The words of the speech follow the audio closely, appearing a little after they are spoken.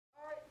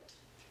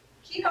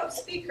keynote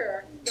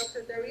speaker,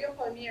 Dr. Dario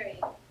Palmieri,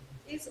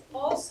 is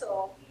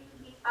also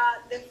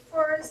the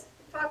first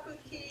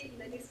faculty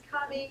that is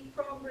coming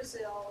from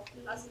Brazil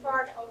as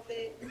part of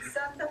the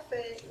Santa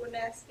Fe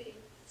UNESCO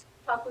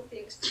Faculty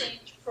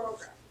Exchange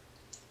Program.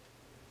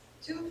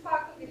 2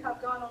 faculty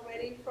have gone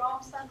already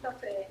from Santa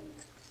Fe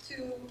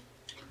to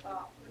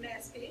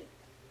UNESCO.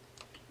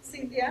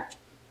 Cynthia,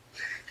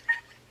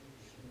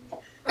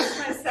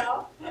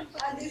 myself,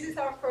 and this is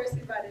our first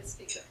invited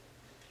speaker.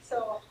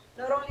 So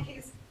not only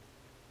he's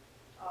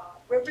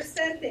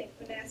representing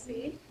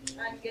UNESCO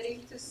and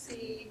getting to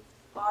see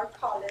our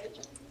college,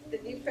 the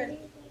different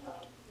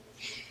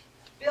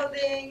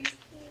buildings,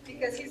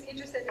 because he's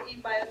interested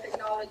in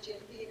biotechnology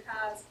and he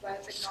has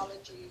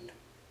biotechnology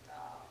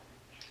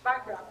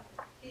background.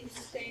 He's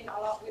staying a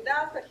lot with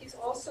us, but he's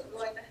also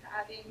going to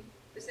having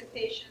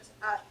presentations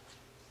at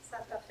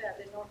Santa Fe, at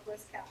the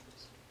Northwest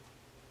Campus.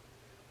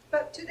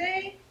 But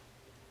today,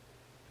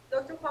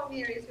 Dr.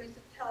 Palmieri is going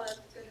to tell us,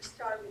 going to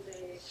start with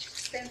the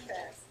STEM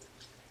Fest.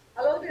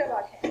 A little bit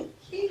about him.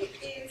 He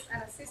is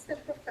an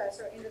assistant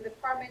professor in the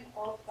Department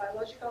of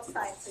Biological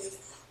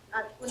Sciences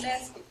at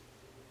UNESCO.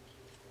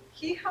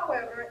 He,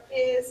 however,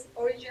 is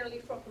originally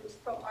from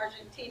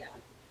Argentina.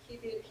 He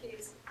did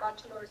his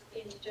bachelor's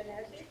in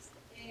genetics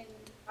in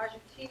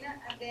Argentina,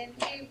 and then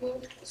he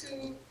moved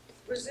to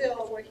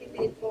Brazil, where he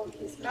did both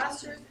his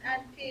master's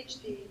and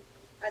PhD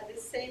at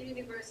the same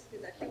university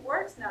that he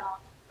works now,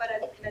 but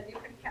in a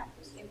different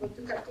campus, in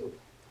Botucatu.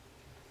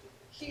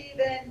 He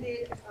then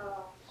did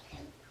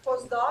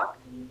postdoc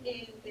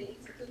in the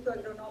Instituto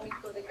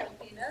Agronómico de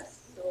Campinas,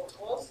 so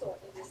also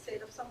in the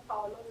state of São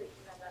Paulo, in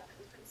a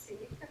different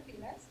city,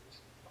 Campinas.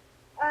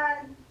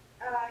 And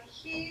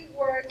he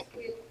worked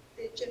with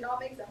the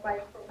genomics and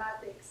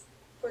bioinformatics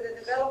for the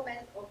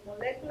development of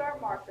molecular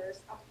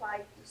markers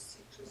applied to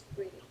citrus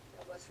breeding.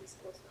 That was his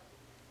postdoc.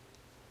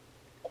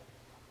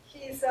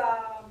 His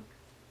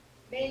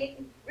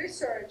main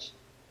research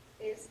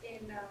is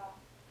in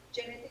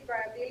genetic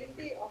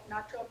variability of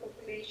natural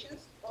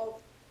populations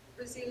of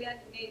Brazilian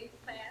native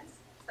plants,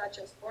 such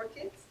as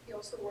orchids. He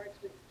also works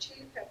with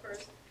chili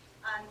peppers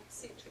and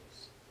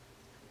citrus.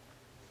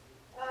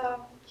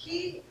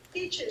 He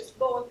teaches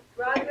both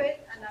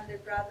graduate and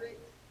undergraduate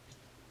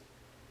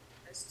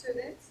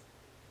students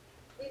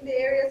in the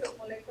areas of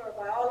molecular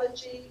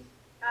biology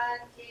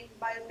and in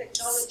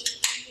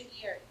biotechnology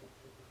engineering.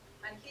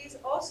 And he's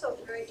also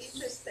very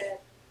interested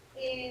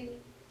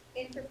in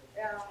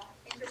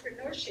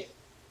entrepreneurship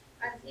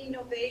and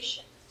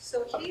innovation.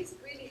 So he's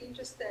really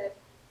interested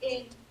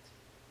in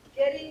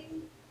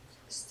getting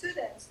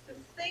students to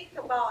think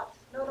about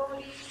not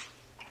only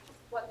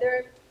what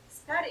they're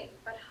studying,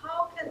 but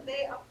how can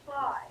they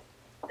apply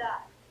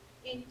that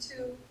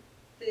into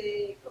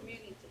the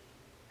community.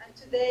 And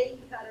today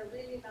he had a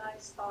really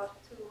nice talk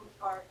to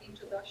our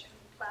introduction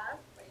class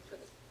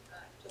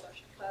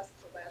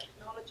for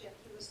biotechnology, and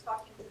he was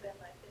talking to them,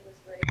 and I think it was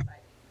very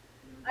exciting.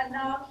 And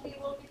now he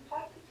will be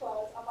talking to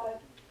us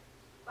about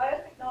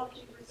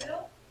biotechnology in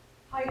Brazil,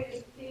 higher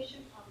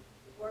education, and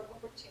work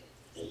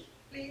opportunities.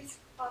 Please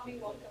help me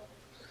welcome.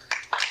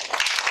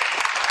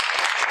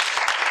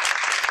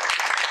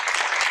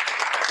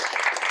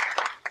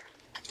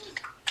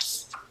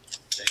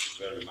 Thank you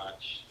very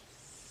much,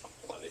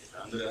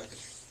 Alexandra.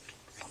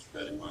 Thank you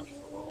very much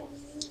for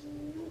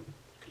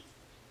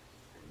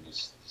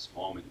this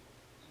moment.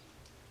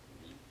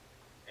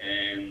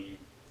 And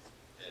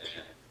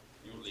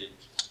newly,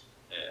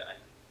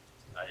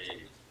 I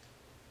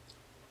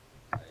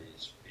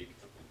speak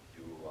with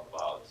you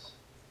about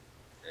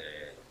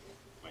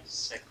my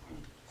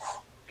second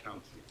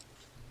country.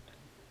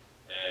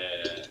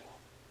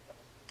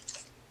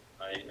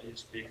 I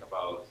speak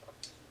about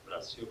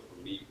Brazil. For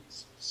me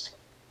is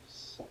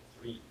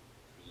dream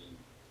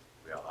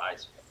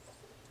realized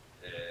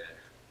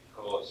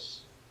because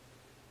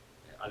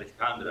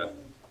Alejandra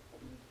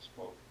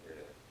spoke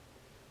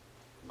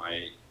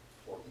my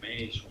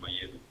formation, my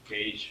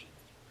education,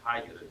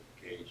 higher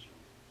education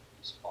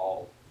was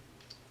all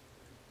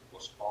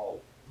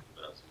in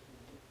Brazil.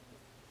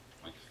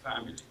 My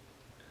family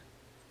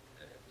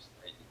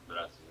stayed in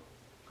Brazil.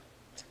 My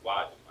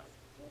wife,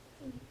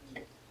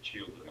 my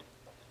children,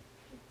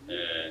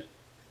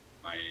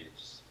 my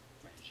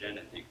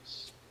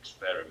genetics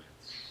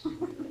experiments,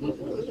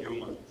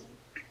 humans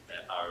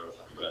are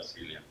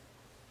Brazilian.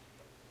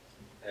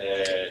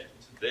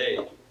 Today,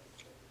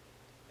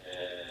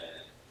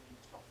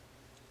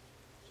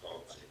 so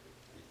I'm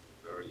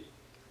very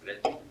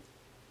grateful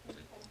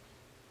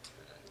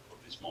for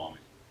this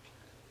moment.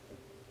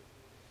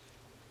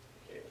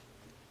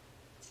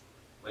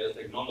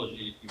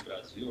 Biotechnology in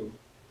Brazil,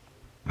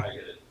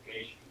 higher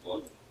education,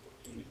 what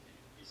opportunity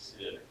is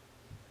a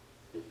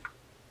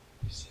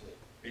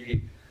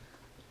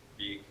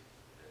big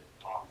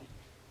topic.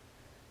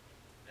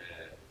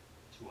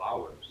 2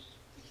 hours,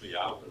 3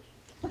 hours,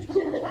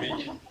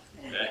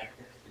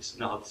 it's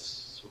not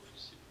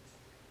sufficient.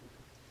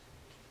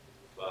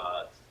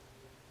 But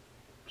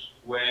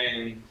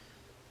when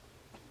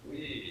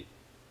we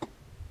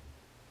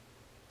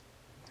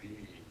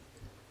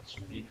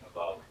speak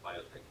about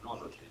biotechnology,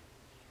 biotechnology,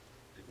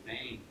 the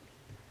main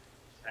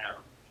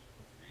terms,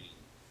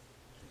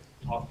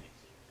 main topics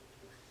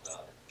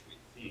that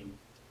we think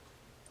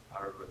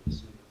are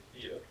represented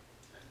here,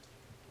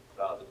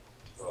 product,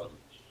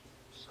 products,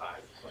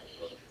 science,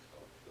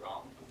 biological,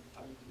 ground,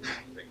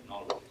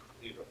 technology,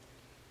 theory,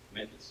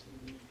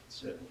 medicine,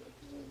 etc.,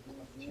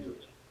 material,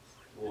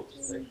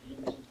 foods,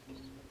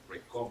 techniques,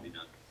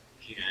 recombinant,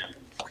 GM,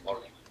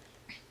 organisms.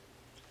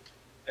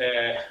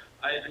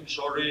 I'm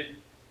sorry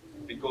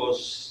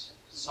because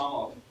some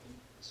of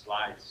the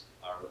slides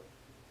are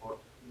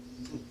important.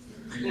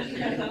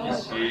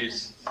 This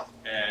is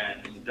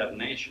an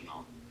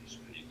international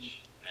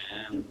speech,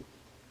 and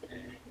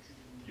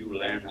you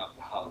learn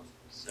about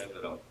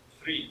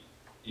three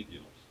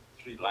idioms,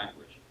 three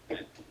languages,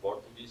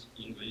 Portuguese,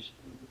 English,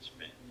 and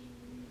Spanish.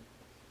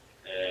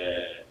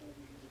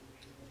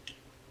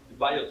 The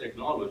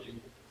biotechnology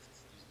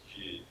is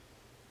the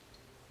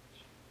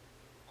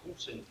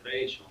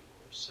concentration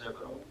of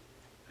several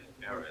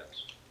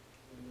areas,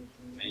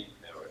 main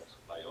areas,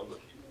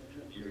 biology,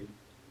 engineering,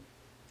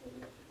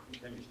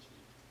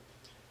 chemistry,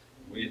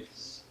 with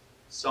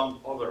some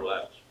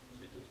overlaps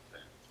between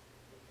them.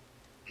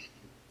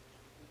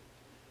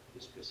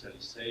 The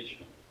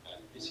specialization,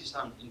 this is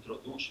an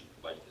introduction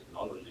to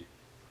biotechnology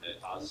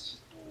as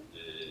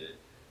the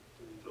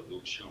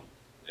introduction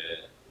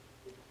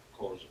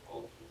course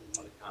of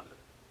Alejandra.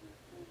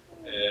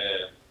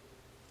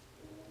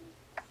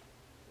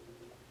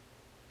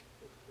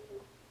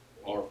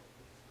 More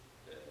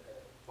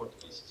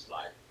Portuguese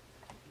slide.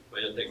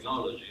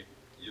 Biotechnology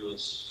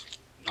use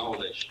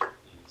knowledge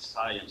in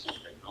science and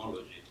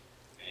technology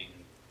and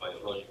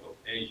biological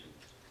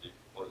agents,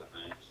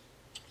 organized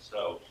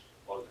cells,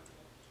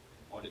 organisms,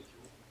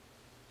 molecules,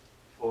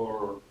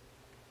 for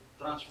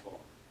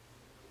transform,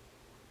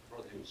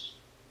 produce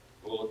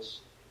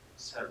goods,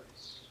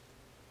 service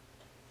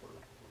for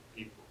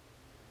people,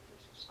 for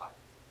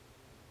society.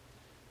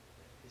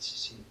 This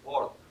is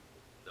important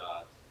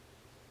that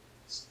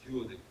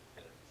students,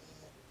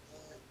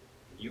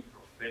 new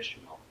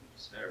professional in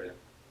this area,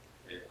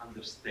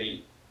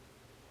 understand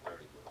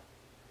very well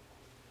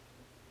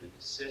the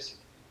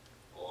necessity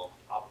of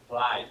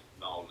applied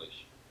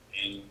knowledge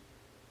and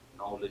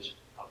knowledge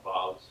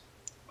about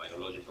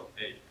biological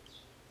agents.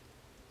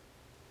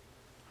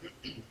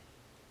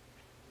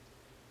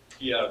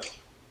 Here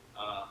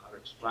are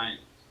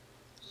explained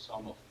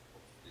some of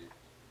the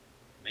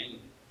main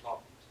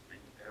topics, main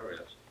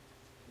areas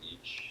in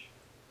each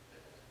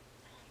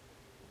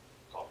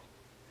topic.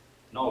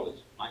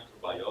 Knowledge,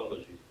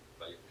 microbiology,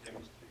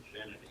 biochemistry,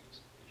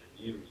 genetics,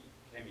 engineering,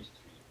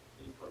 chemistry,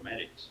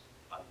 informatics,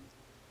 and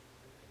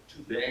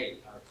today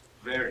are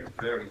very,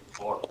 very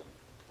important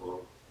for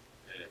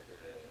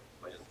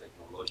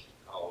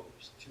biotechnological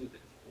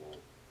students or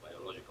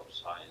biological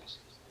sciences.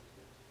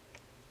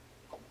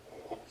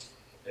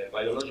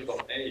 Biological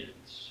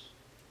agents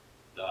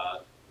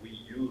that we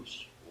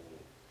use or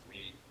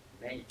we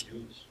may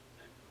use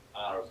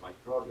are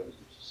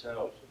microorganisms,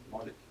 cells, and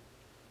molecules,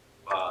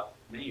 but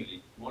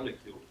mainly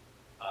molecules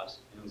as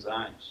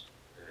enzymes,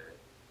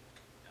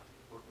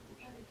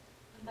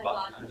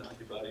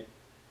 antibody,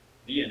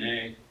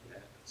 DNA,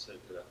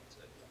 etc.,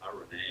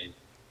 RNA,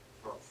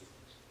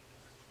 proteins.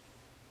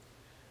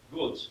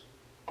 Goods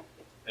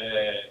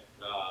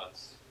that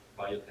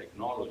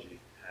biotechnology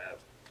have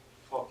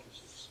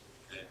focuses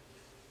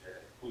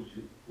who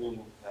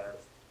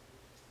have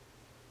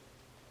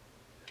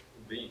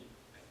been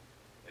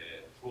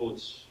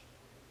foods,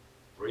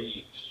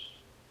 drinks,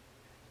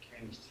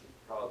 chemistry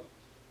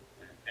products,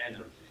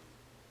 energy,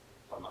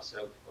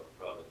 pharmaceutical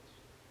products,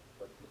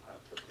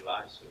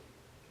 fertilizer,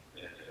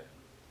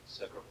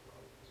 several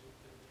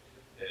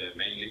products,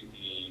 mainly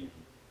in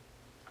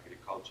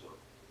agriculture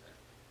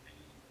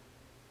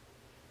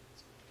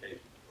and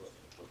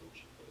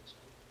production, for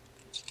example.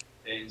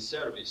 In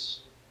service,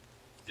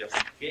 the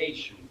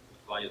application of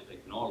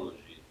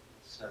biotechnology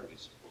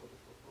service for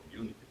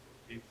community,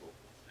 for people,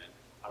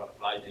 are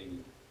applied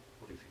in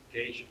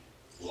purification,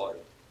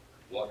 water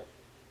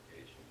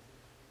purification,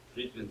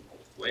 treatment of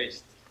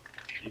waste,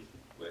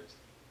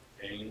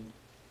 and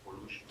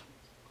pollution,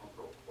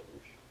 control of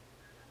pollution.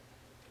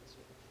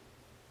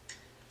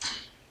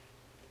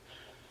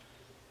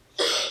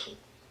 So,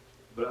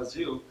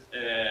 Brazil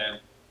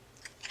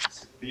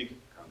is a big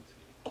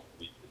country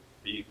with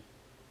big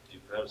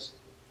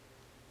diversity,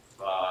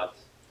 but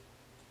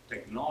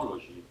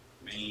technology,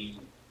 main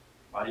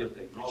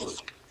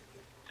biotechnology,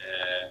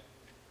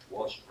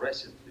 was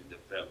recently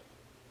developed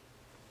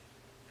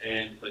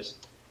and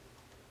present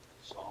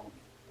some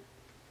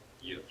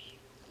years.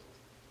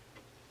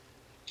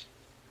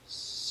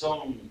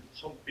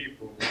 Some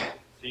people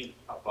think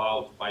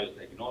about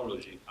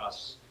biotechnology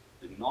as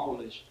the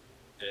knowledge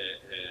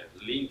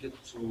linked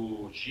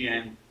to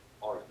GM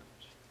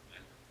organisms,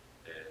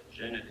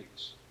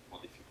 genetics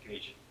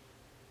modification,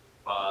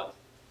 but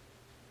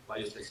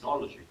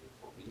biotechnology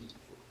for many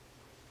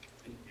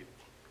people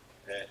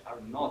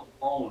are not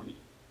only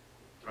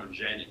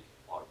transgenic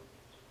organisms.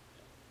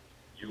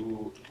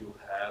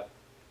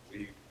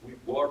 We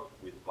work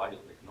with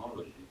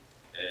biotechnology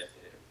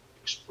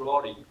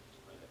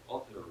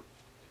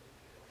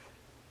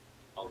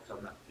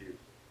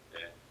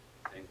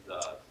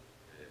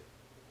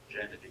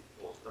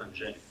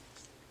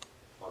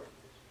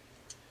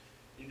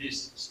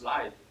this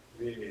slide,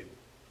 we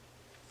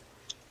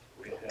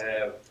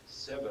have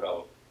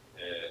several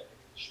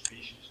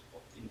species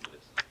of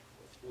interest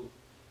for food.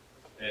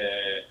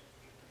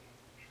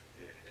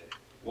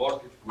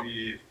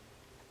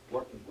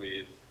 Working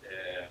with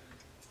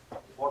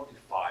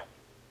 45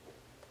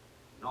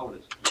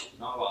 knowledge,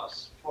 now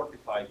as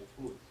 45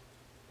 foods.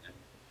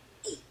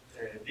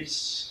 And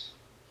these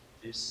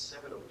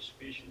several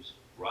species,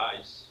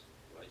 rice,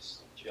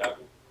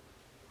 Santiago,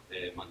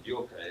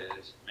 mandioca,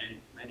 is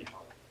many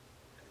others.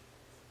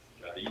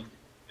 Jari,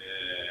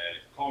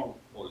 corn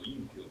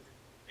olimpio,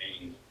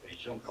 and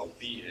feijão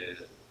calpi,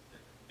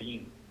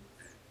 bean,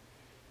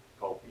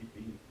 calpi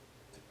bean.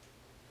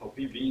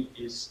 Calpi bean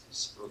is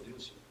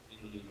produced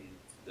in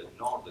the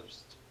northern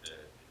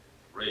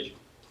region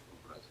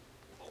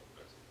of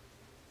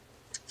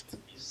Brazil.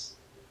 Is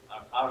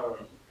our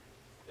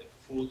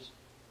food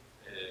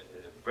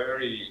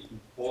very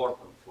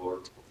important for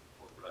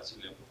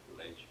Brazilian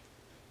population,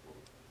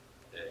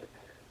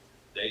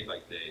 day by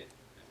day.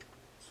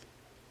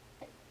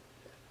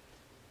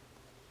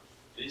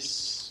 This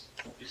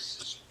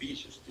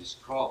species, this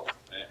crop,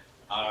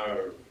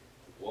 are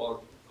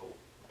worked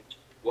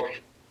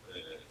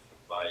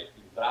by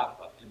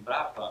Embrapa.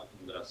 Embrapa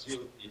in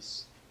Brazil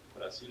is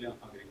Brazilian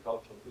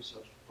Agricultural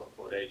Research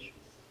Corporation,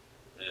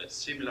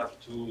 similar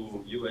to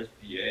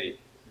USDA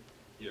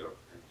here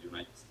in the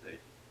United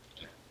States.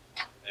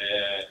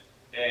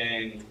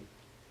 And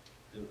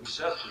the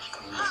researchers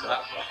from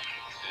Embrapa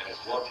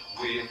work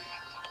with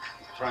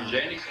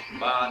transgenic,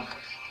 but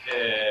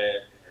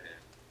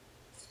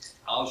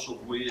also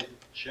with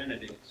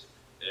genetics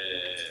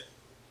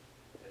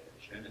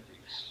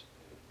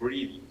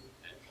breeding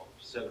of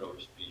several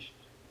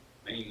species,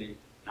 mainly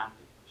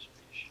native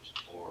species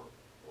or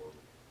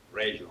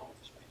regional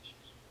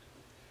species.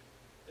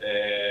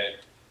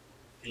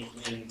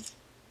 Thinking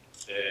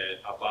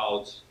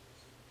about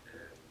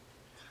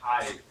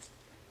high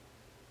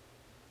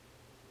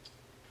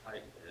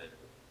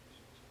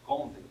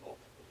content of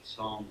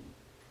some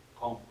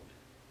components,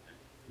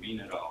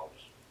 minerals,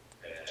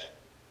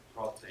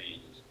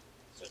 proteins,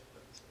 etc.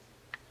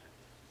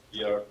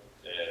 Here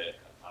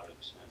are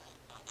examples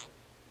of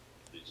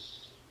this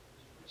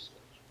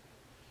research.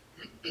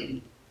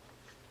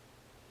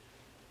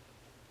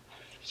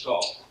 So,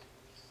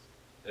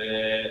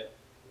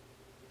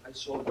 I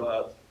saw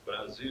that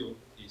Brazil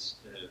is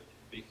a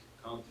big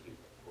country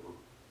for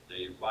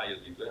their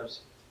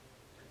biodiversity.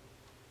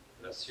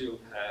 Brazil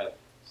have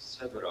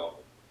several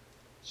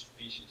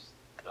species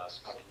that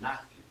are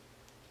native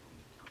from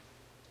the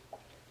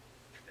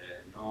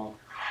country.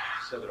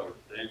 Several of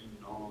them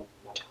no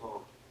occur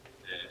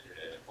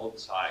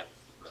outside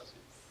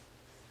Brazil.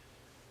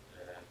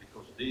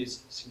 Because this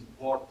is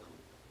important,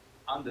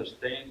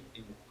 understand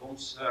and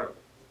conserve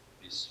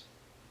this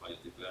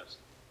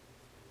biodiversity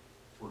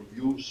for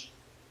use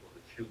for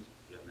the future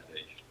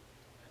generation.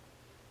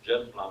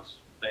 Germplants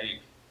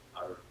bank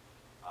are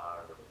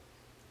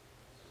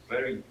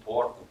very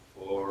important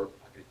for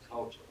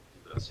agriculture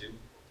in Brazil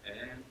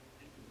and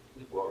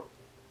in the world.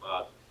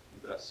 But in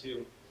Brazil,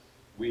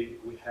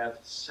 we have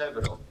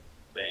several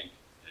bank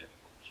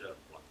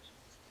germplants.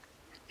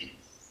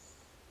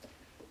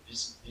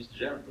 This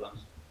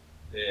germplants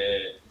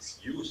is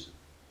used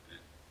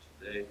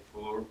today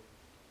for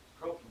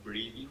crop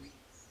breeding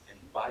and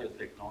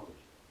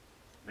biotechnology,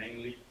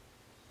 mainly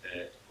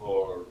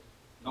for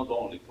not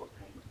only for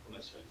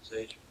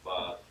commercialization,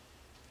 but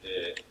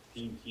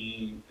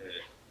thinking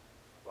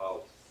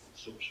about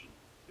consumption,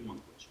 human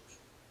consumption.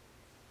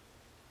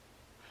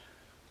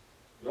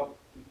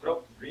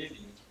 Crop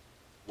breeding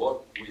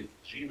work with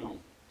genome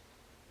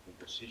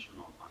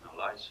compositional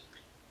analysis,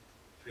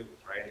 field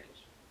trials.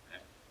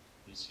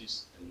 This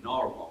is a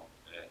normal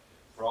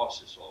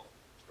process of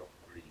crop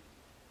breeding.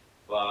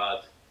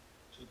 But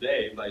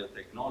today,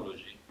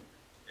 biotechnology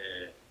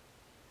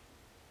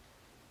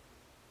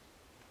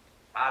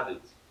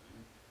added,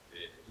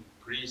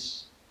 increase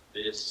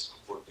these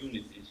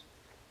opportunities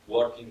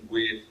working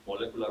with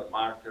molecular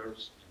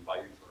markers and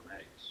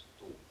bioinformatics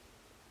too.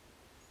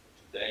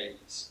 Today,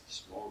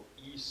 it's more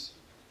easy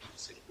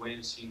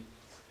sequencing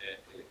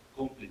a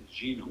complete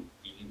genome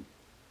in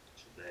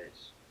 2 days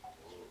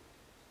or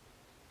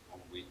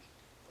 1 week,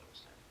 for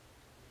example,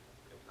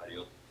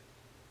 eukaryotic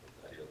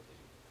genome.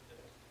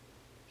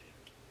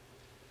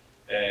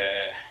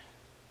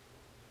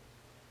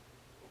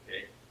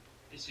 Okay,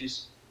 this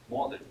is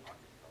modern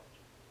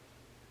agriculture.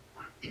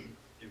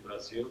 In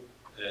Brazil,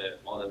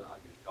 modern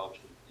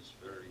agriculture is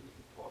very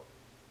important.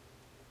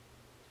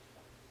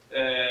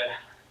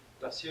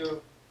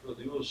 Brazil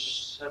produces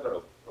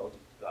several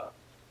products that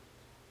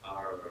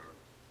are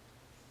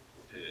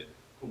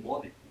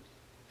commodities,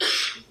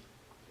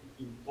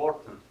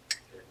 important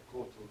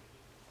culture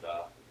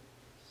that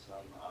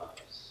some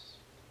as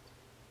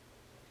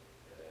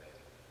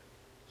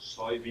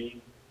soybean,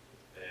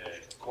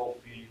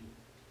 coffee,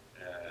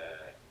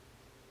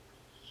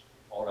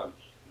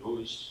 orange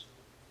juice,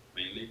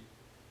 mainly,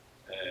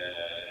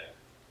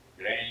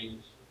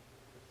 grains,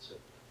 etc.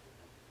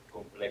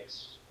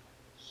 Complex,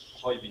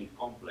 soybean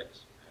complex.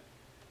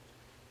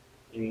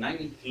 in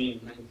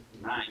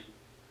 1999,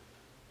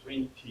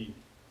 $20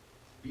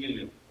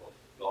 billion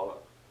was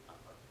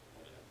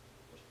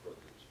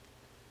produced.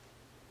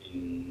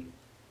 In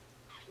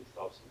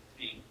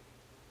 2010,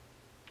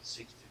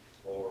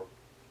 $64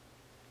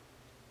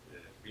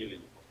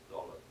 billion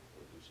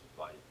produced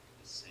by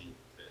the same,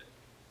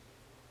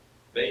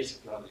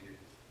 basically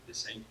the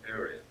same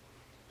area.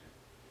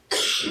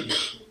 As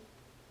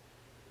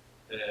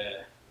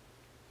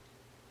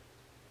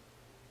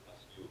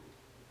you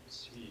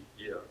see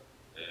here,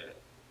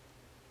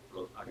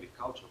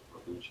 agricultural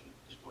production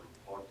is more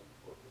important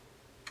for the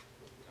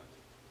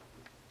country.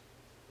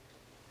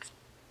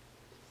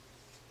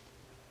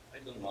 I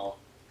don't know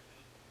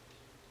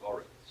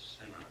current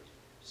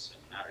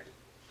scenario,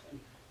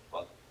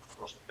 but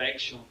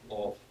prospection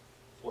of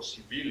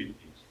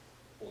possibilities,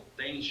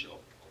 potential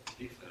of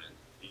different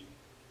things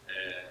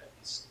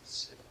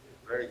is a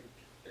very,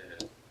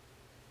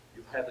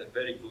 you have a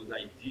very good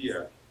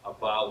idea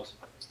about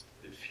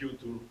the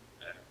future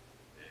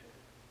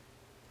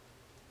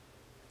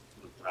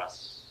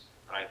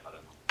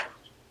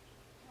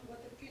What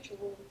the future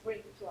will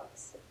bring to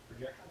us.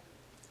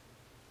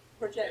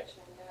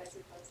 Projection, yeah, I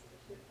see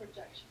constellation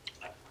projection.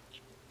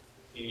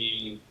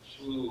 In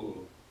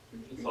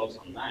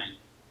 2009,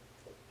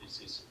 this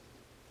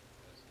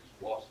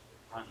was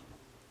the panel,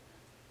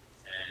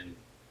 and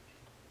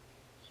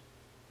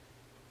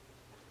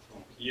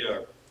from here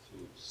to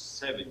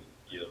 7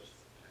 years,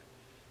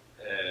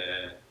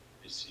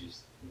 this is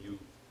new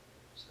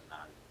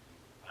scenario,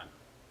 new panel.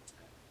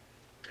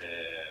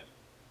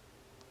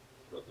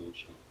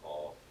 Production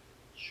of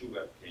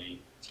sugar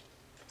cane,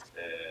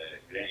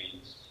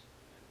 grains,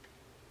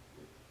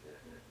 with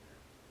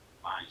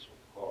mines of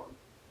corn,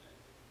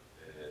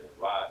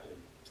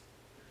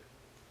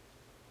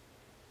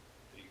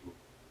 trigo,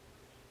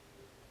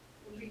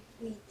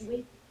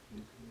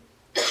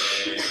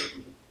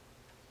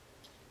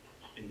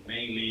 and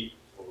mainly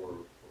for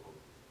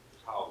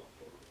cow,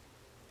 for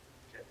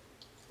cattle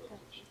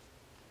production.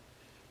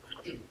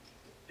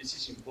 This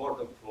is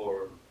important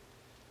for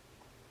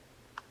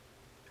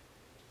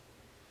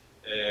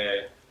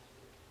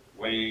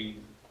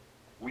when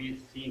we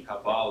think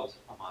about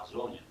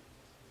Amazonia,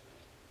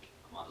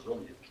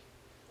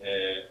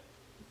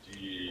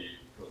 the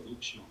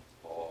production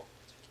of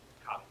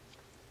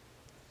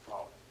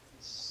cattle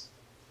is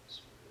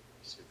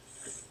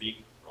a big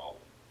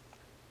problem.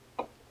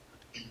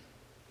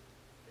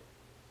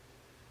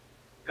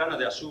 Cana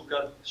de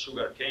azúcar,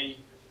 sugar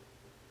cane,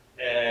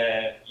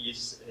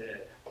 is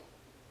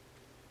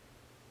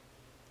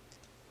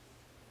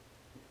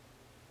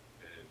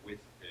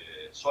with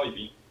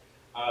soybean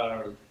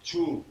are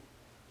two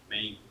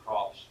main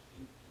crops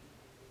in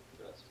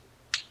Brazil.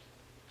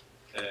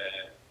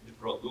 The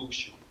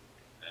production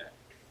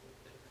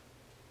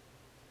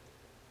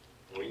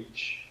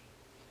reach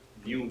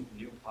new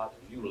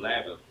pattern, new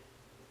level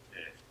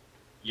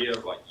year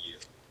by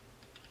year.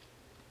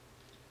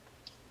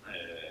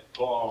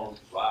 Corn,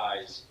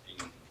 rice,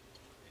 and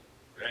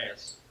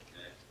grass.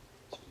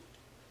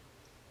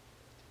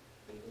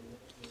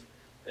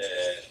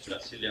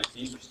 Brazilian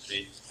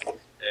industry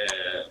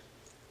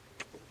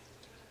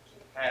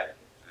have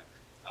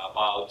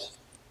about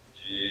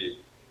the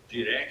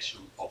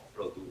direction of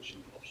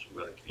production of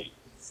sugarcane.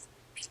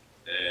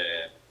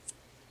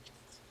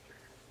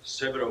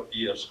 Several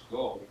years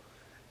ago,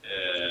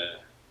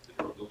 the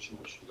production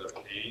of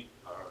sugarcane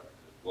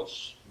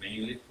was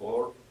mainly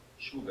for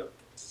sugar,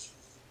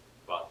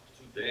 but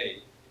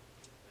today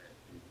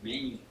the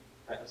main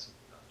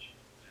percentage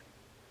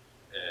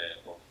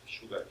of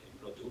sugarcane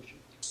production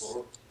is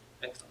for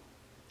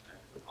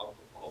ethanol,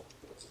 alcohol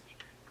production,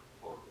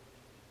 for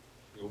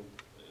fuel.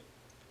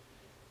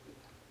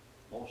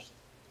 Most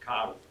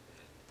car,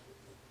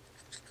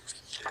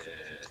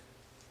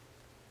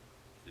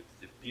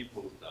 the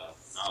people that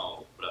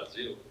now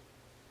Brazil,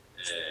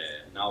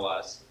 now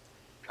as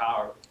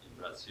car in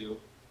Brazil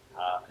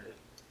are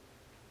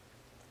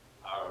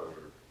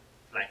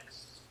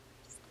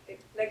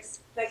Flex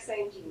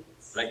engines.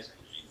 flex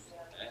engines.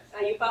 Yeah.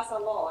 And you pass a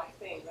law, I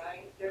think,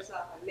 right? There's a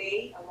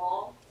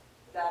law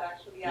that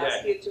actually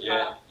asks you to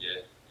have.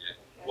 Yeah.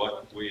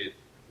 What with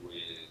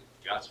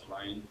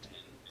gasoline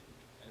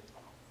and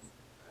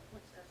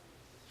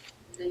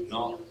ethanol.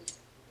 No.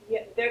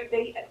 Yeah,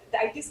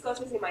 I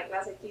discussed this in my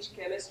class. I teach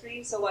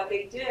chemistry. So what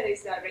they did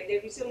is that they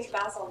recently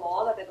passed a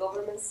law that the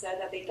government said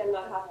that they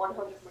cannot have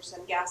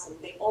 100%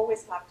 gasoline. They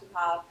always have to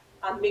have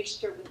a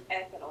mixture with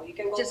ethanol. You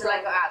can go just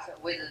like us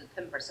with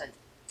 10%.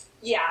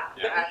 Yeah,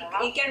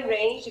 but it can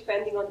range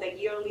depending on the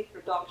yearly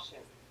production.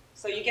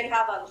 So you can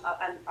have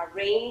a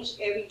range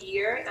every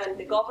year, and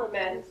the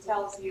government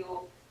tells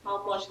you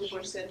how much the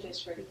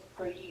percentage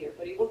per year.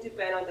 But it will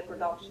depend on the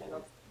production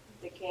of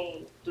the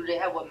cane. Do they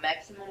have a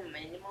maximum,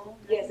 minimum?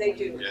 Yes, they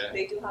do. Yeah.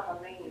 They do have a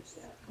range.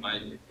 Yeah.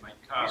 My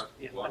car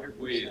was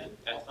with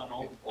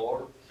ethanol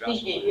or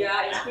gasoline.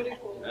 Yeah, it's pretty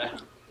cool.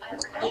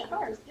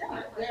 Cars,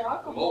 yeah, they're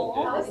alcohol.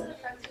 Oh, yeah. How is it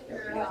affecting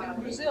your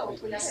In Brazil,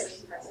 for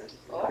years.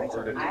 I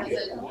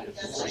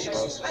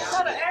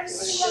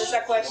There's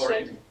a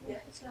question.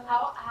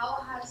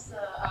 how has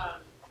the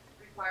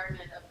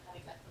requirement of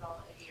having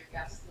ethanol in your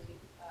gasoline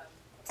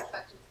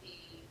affected the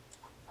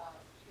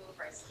fuel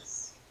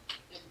prices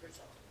in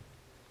Brazil?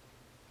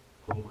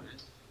 Como é?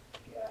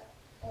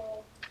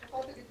 O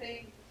fato que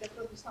tem da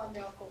produção de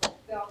álcool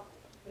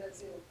no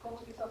Brasil, como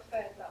que isso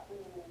afeta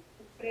o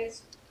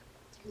preço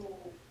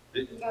do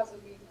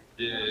gasolina?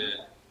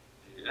 The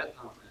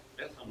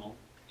ethanol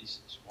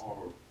is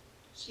more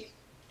Cheap.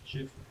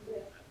 cheap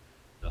Yeah.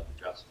 than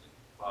gasoline,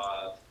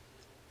 but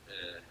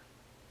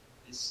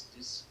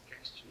this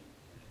question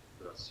in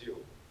Brazil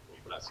for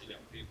Brazilian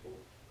people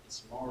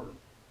is more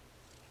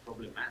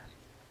problematic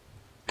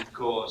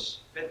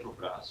because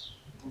Petrobras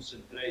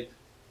concentrate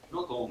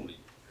not only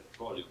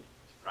petroleum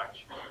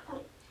extraction,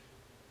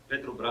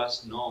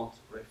 Petrobras not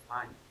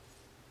refine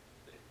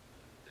the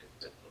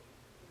petrol.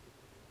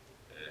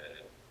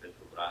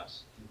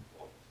 Petrobras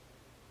import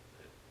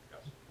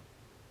gasoline.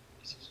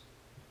 This is a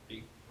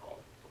big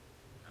problem for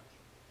the country.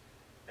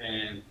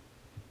 And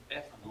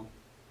ethanol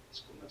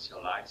is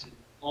commercialized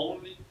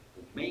only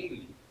or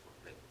mainly for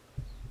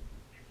Petrobras.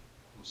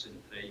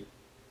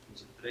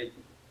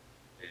 Concentrating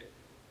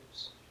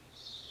its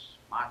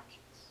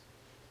markets.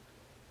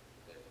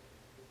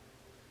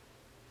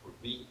 For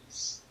me,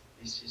 this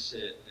is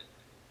a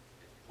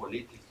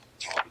political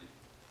problem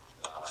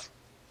that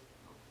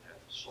not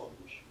have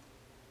solution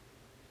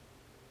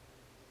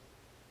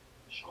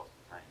in short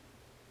time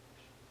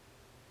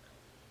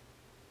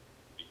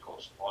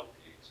because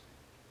politics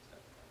and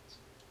that.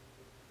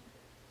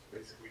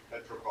 Basically,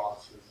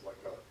 Petrobras is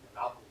like a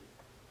monopoly,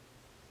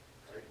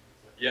 right?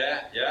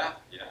 Yeah.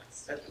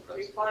 Petrobras.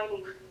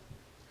 Refining.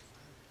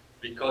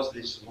 Because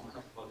this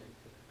monopoly,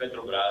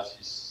 Petrobras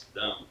is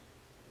done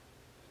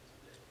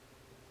today.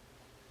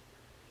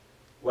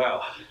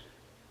 Well,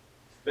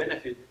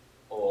 benefit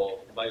of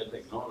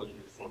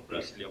biotechnology for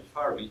Brazilian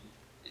farming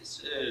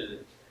is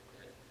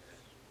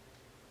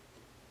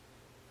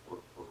for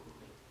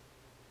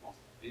most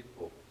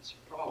people it's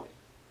a problem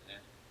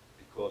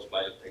because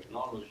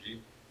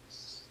biotechnology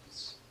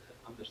is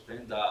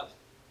understand that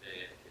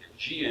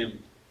GM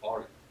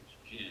organisms,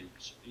 GM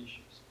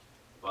species,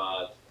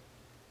 but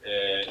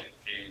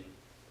and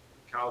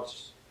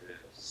cause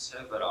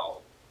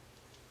several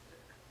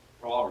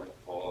problems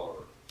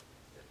for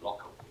the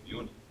local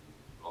community,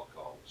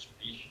 local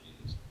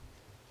species.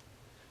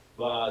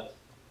 But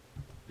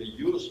the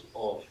use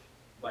of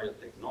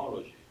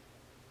biotechnology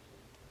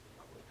in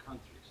our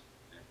countries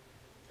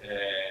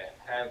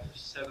have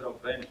several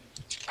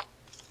benefits.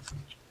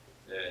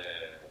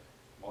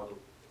 Model of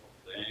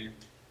them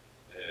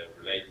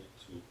related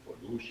to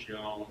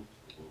pollution,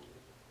 to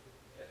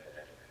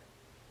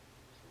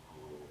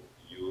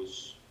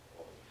use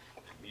of a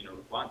minor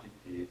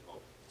quantity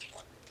of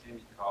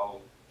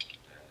chemical,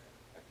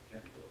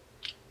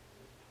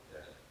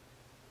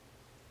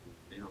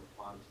 minor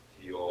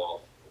quantity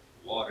of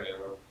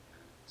water,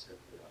 etc.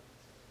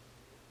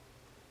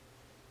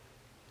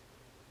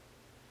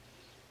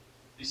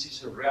 This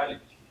is a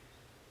reality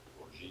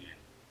for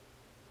GM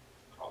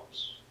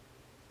crops.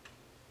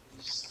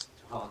 It's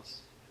not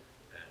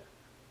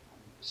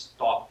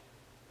stop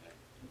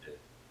in the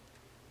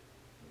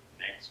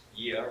next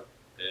year.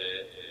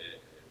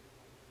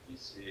 We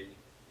see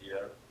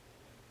here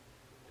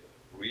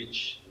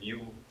reach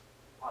new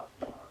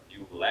partner,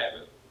 new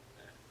level.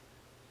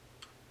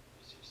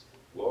 This is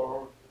the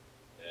world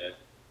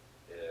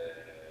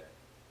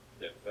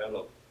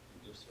developed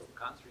industrial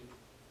country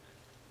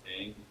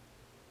and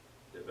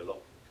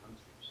developing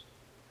countries.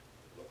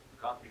 Developing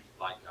countries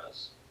like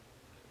us,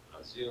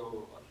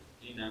 Brazil,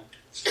 Argentina,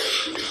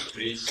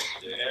 increase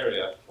the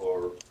area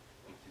for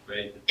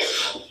cultivated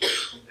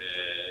crops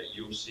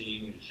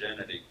using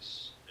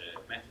genetics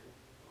method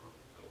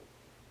or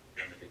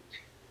genetics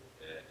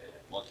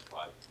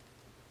modified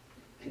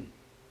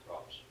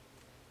crops.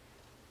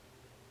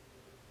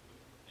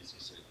 This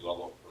is a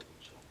global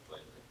production of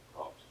planted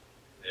crops.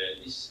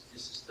 This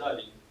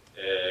study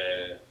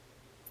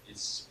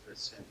is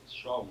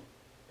shown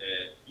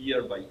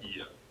year by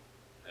year,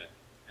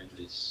 and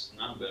this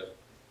number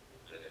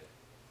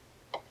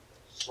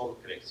so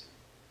crazy.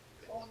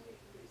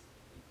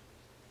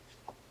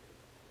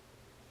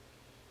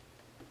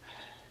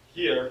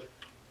 Here,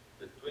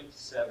 the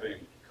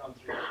 27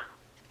 countries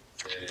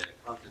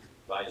planted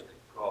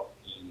biotech crop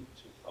in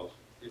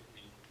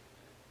 2015.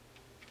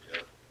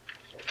 Here,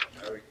 South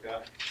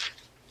America,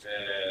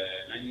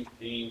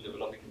 19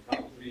 developing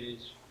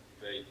countries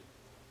cultivate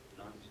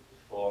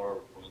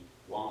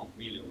 94.1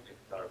 million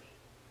hectares,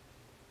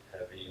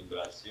 having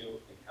Brazil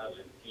and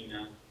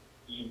Argentina,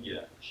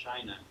 India,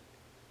 China,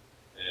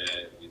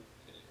 with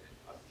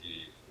as the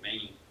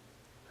main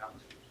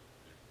countries.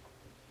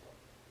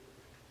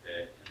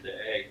 And the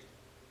egg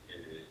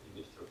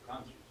industrial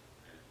countries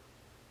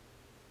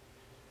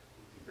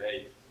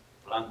cultivate,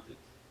 planted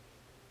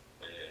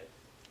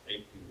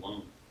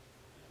 81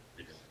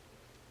 billion.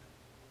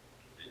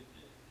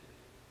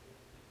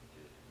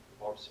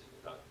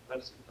 The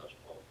percentage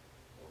of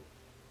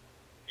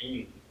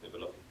any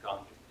developing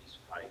country is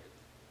higher.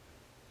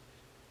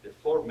 The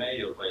four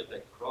major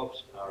biotech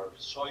crops are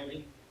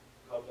soybean,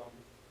 cotton,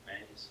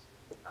 maize,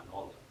 and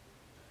other.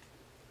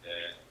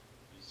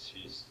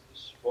 These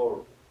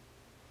four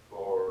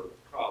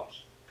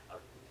crops are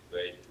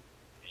cultivated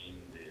in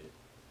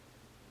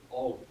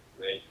all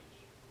regions,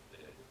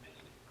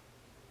 mainly.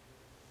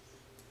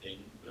 In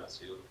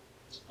Brazil,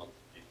 it's not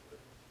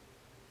different.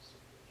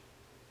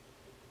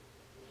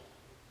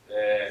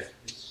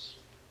 This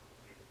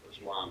was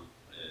one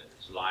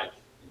slide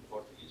in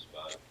Portuguese,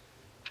 but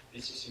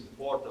this is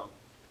important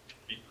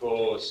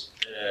because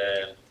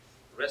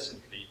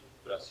recently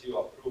Brazil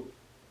approved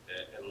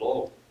a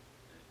law,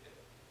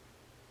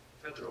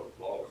 federal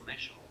law,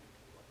 national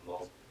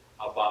law,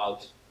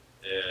 about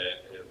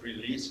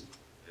releasing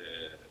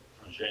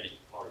transgenic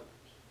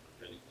organisms,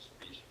 transgenic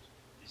species.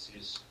 This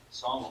is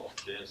some of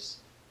these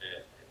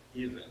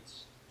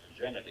events,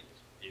 genetic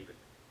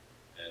events,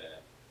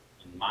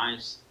 in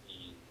mice,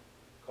 in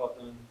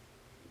cotton,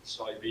 in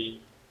soybean,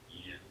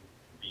 in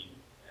bean.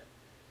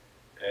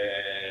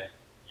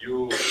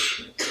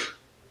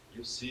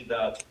 You see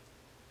that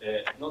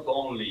not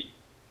only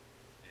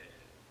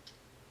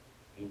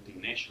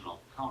multinational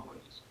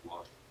companies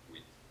work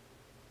with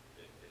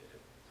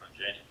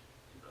transgenic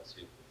in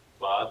Brazil,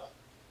 but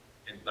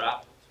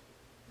Embrapa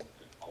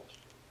also.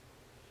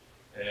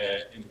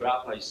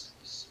 Embrapa is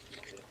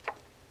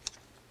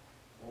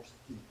most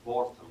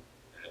important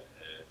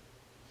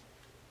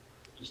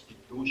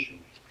institution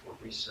for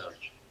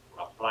research,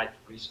 for applied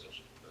research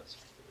in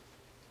Brazil.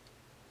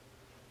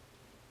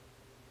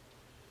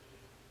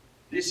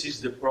 This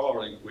is the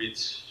problem with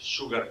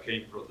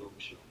sugarcane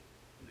production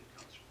in the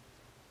country.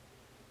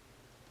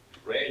 The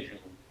region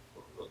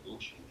for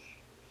production of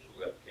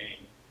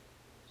sugarcane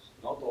is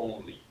not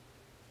only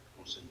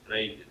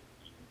concentrated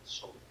in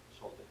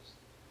southeast,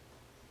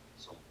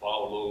 São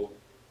Paulo,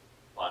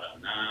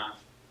 Paraná,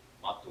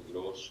 Mato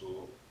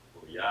Grosso,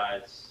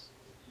 Goiás,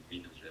 and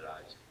Minas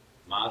Gerais,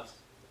 but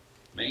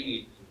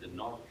mainly in the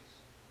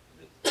northeast,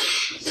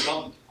 in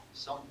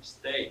some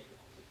state of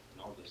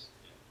the northeast,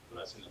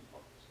 Brazilian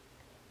northeast.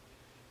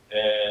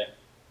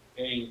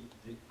 And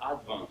the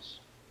advance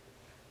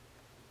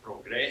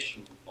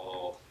progression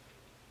of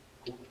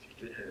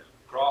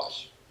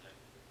crops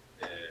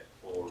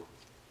for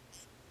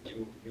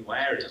new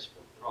areas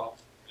for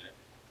crops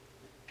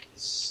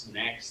is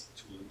next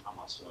to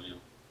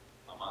Amazon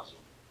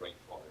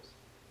rainforest.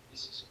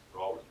 This is a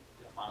problem.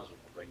 The Amazon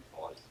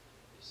rainforest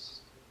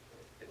is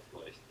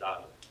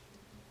deforested.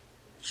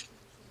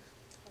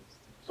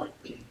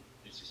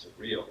 This is a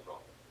real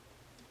problem.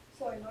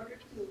 So in order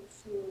to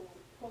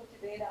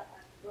cultivate and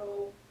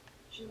grow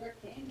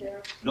sugarcane,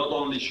 there. Not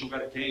only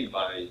sugarcane,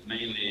 but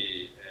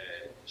mainly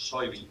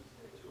soybean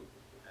too.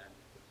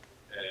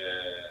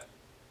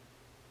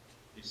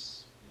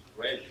 This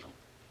region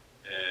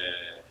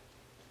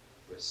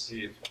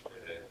received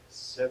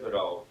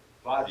several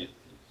varieties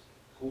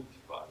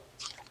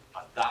cultivated,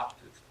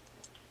 adapted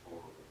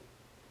for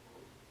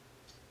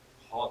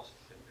hot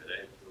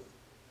temperature,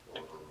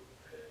 for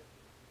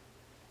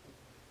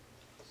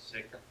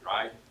second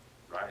dry.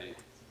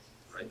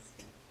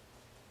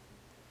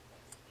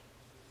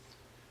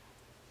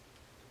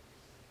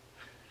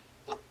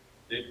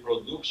 The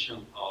production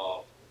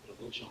of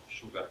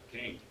sugar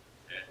cane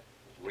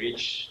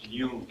reached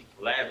new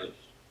levels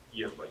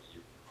year by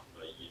year.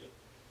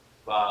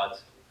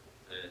 But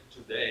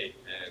today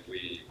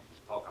we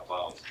talk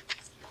about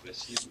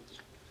residues,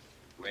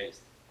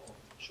 waste of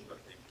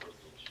sugarcane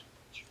production,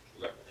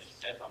 sugarcane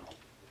ethanol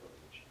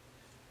production.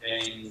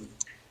 And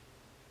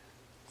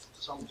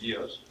some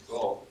years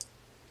ago,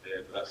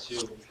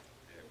 Brazil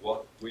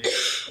worked with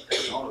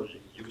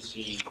technology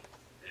using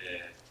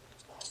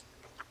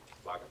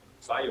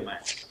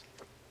biomass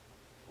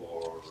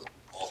for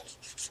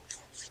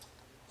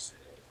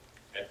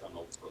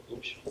ethanol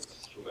production,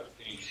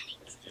 sugarcane,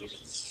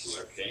 using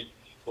sugarcane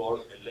for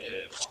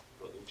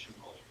production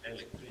of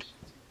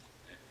electricity,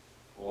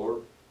 for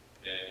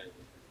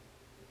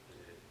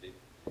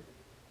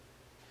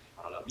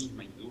para la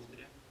misma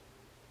industria,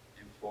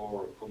 and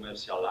for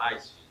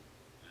commercializing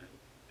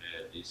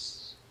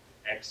this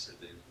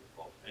excedent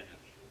of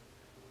energy.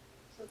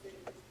 So the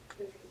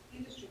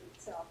industry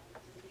itself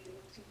will be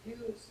able to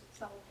use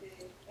some of the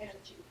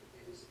energy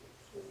produced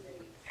through the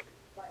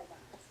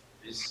biomass.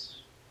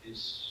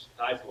 This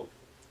type of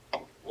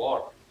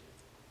work,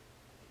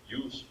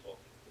 use of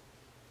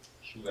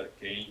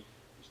sugarcane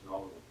is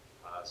known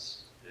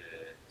as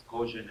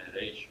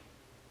cogeneration,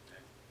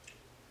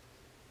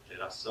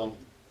 geração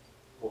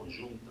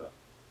conjunta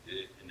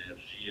de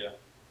energia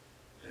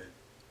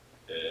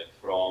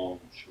from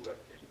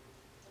sugarcane.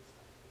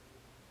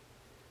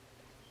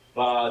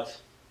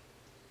 But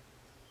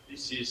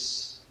this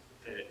is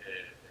a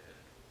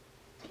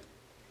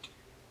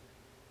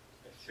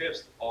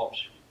first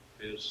option,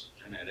 first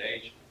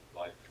generation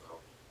life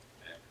crop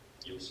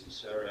using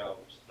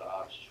cereals,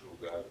 starch,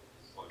 sugar, and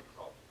oil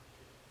crop.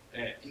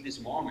 In this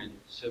moment,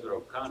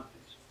 several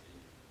countries, in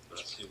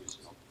Brazil is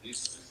not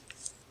different,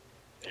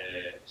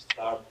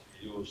 start to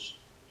use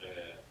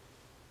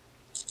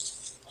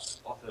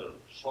other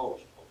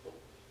source of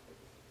those.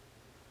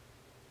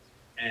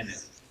 energy,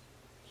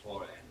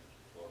 for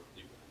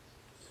different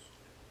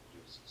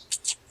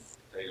uses.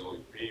 Oil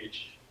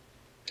pitch,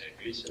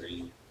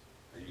 glycerin,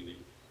 mainly.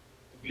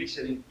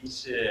 Glycerin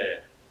is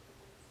a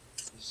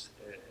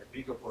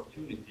big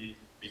opportunity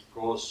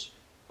because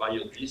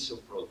biodiesel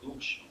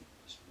production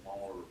is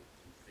more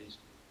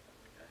increasing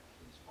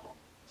in small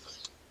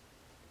places.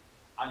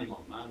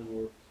 Animal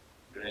manure,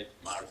 great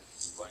market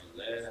in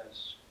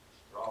biogas,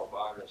 straw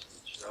baggers,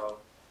 shell,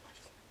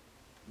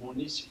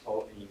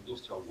 municipal and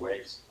industrial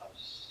waste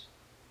as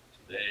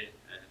today,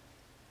 and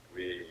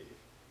we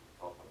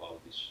talk about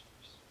this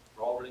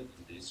problem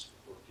and this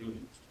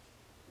opportunity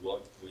to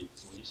work with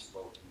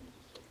municipal and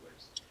industrial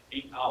waste.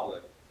 In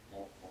our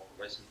more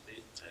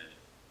recently,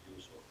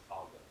 use of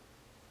alga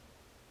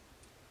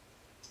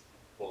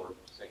for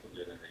second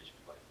generation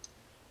biofuel.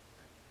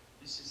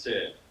 This is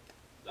a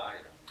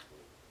diagram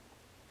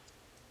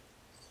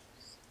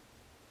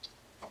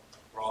for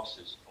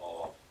process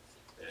of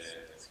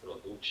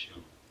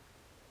production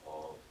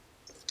of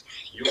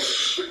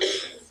using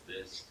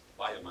this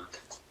biomass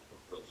for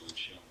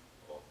production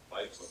of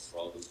biofuel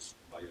products,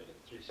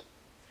 bioelectricity,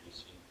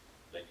 using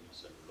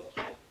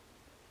lignocellulose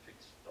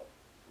feedstock.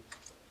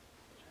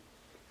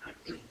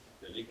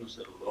 The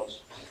lignocellulose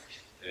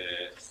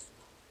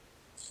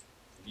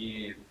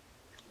need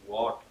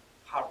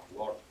hard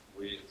work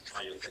with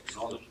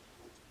biotechnology,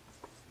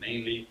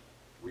 mainly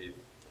with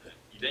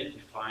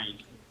identifying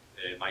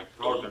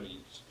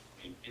microorganisms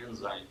and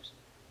enzymes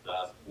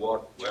that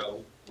work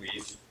well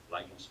with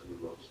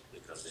lignocellulose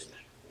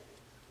degradation.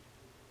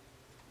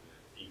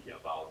 Thinking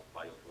about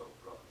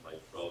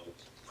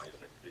bioproducts,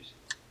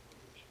 bioelectricity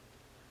production.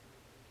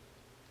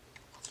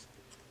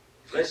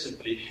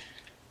 Recently,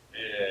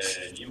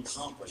 a new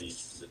company in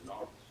the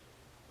north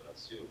of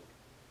Brazil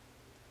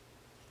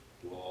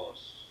was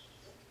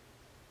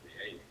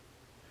created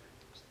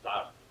to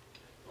start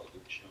the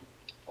production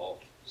of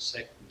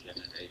second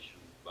generation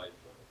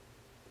bioproduct,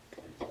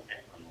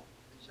 ethanol,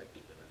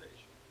 second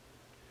generation.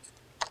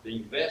 The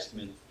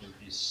investment in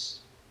this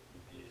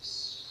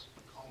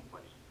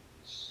company,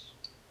 this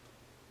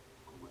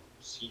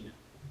company,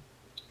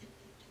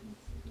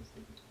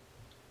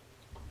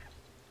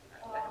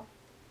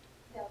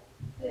 Yeah,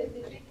 the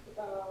big,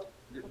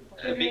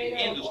 a big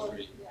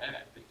generator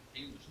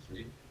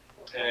industry,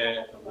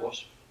 or- was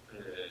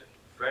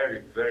very,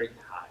 very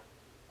high.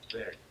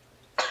 Very.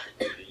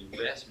 The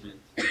investment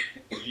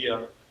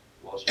here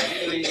was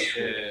mainly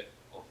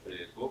of the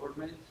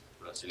government,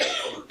 Brazilian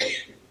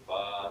government,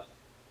 but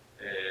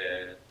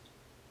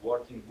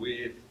working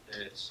with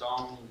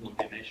some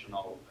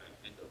multinational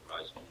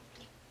enterprise on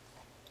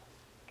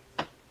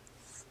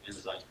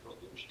enzyme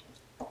production.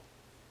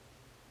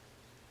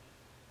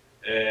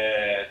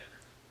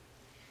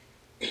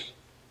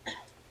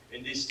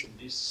 And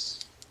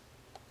this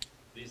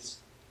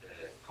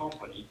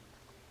company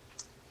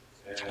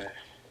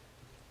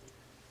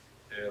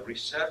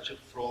researcher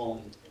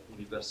from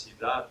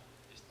Universidad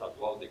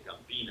Estadual de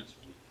Campinas,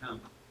 UNICAM,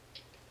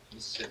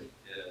 is a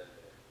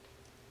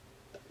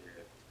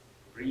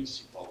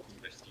principal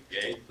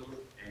investigator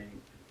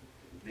and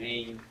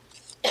main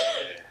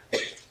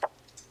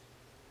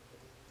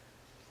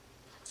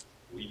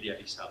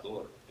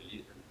idealizador,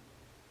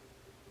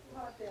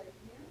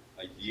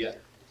 idea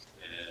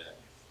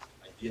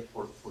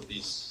for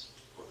this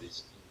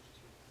industry.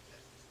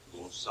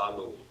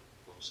 Gonzalo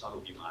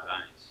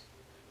Guimarães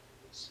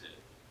is a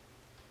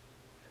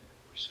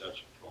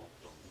researcher from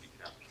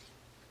UNICAM.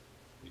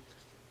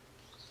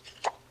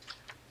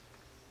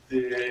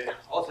 The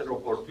other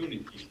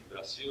opportunity in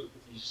Brazil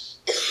is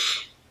the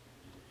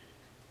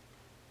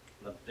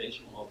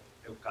plantation of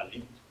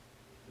eucalyptus.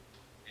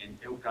 And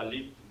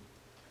eucalyptus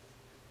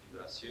in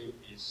Brazil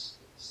is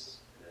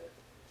a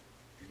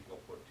big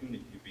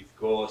opportunity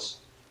because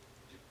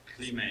the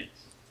climate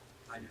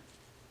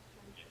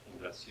in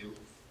Brazil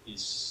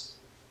is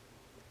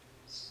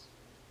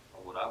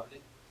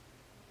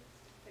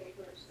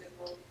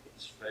favorable.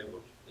 It's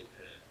favored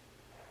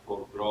for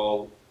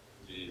grow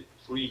the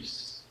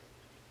trees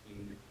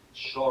in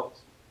short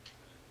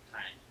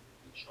time.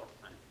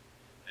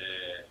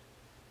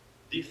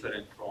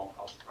 Different from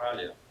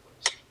Australia, for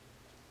example.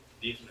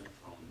 Different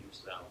from New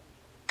Zealand.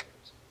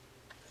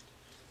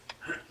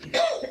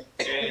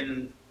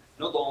 And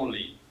not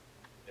only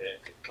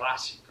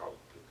classical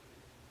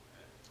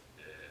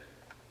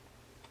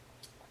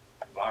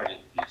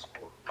varieties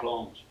or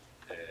clones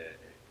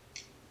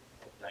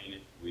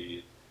obtained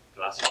with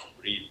classical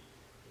breed,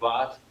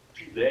 but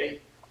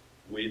today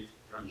with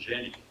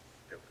transgenic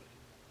eucalypt.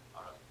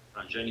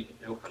 Transgenic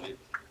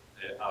eucalypt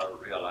are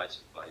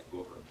realized by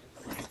government,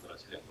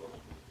 Brazilian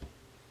government.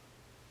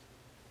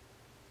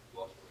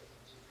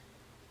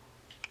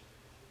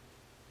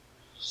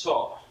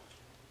 So,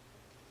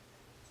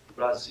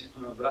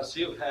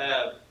 Brazil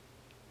have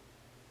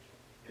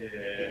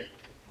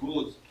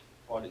good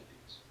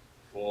politics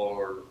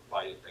for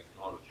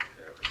biotechnology,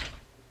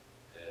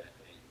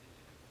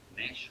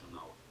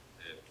 national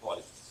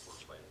politics for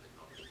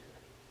biotechnology,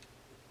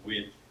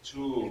 with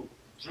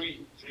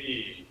three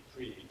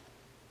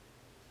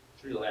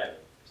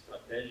level: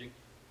 strategic,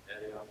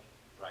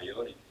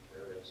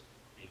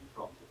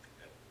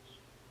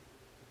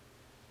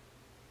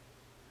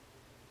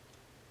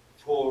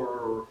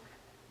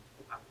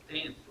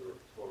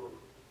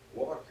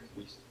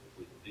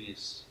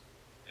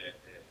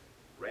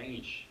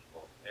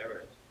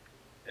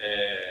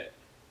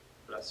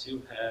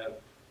 Brazil have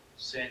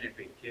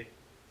CNPq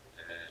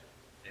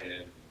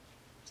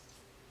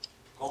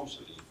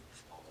counseling,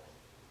 or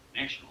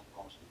national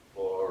counseling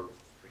for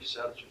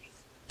researchers.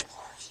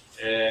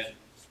 And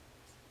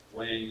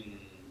when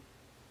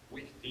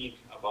we think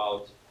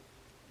about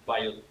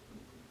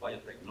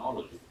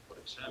biotechnology, for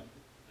example,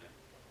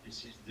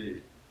 this is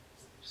the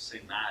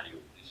scenario,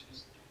 this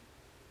is the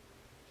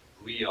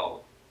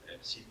real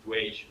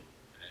situation.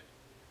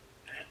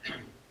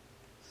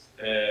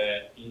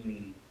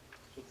 In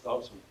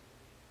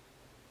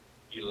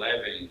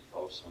 2011,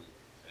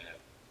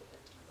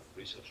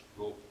 research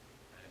group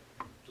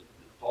to the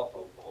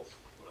total of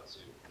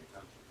Brazil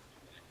country,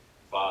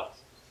 but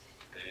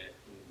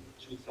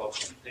in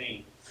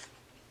 2010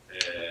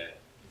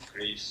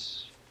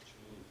 increased to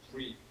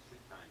three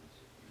times.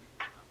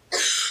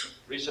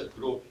 Research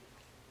group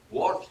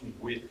working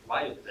with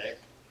biotech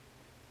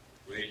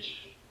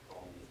reached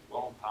from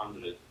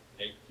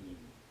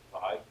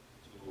 185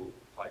 to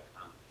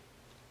 500,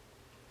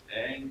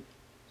 and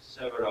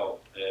several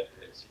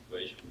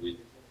situations with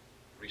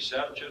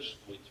researchers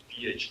with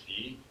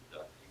PhD,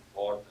 that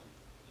important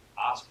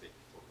aspect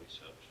for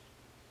research,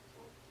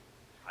 for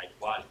high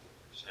quality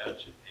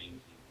research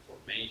and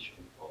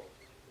information of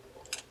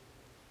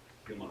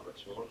human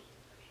resource.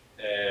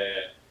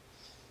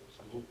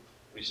 So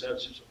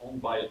researchers on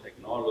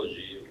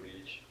biotechnology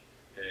reach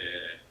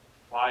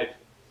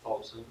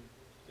 5,000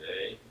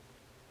 today,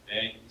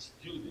 and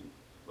students in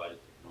biotechnology.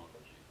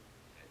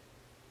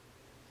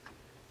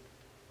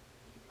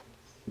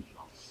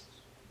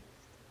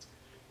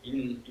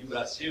 In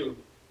Brazil,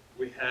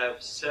 we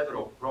have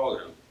several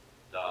programs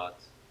that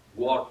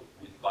work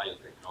with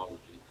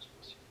biotechnology.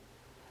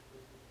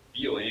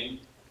 BioM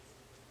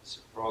is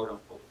a program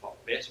of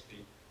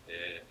FAPESP, a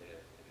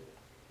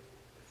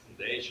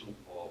foundation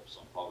of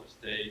São Paulo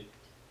State.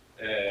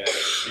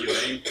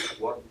 BioM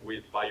work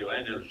with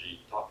bioenergy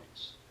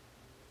topics.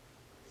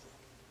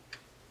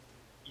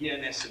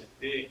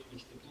 INST,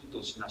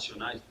 Institutos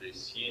Nacionais de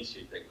Ciência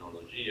e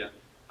Tecnologia,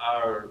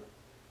 are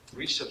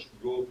research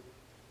group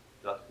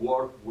that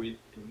work with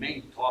the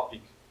main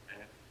topic,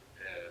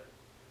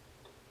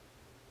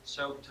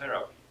 cell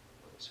therapy,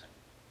 for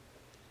example.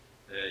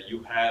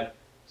 You have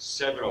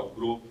several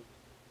groups,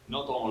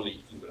 not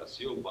only in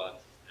Brazil,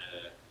 but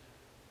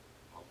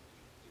of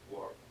the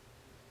world.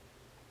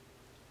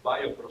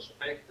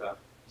 Bioprospecta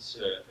is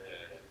a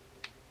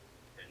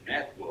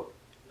network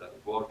that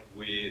works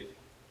with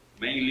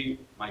mainly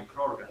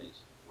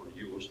microorganisms for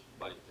use in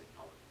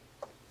biotechnology.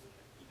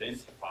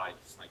 Identify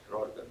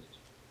microorganisms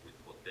with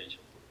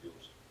potential for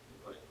use in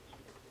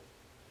biotechnology.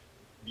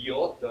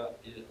 Biota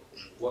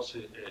was a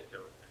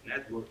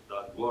network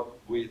that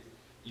worked with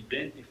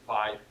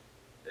identify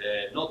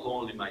not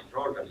only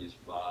microorganisms,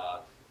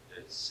 but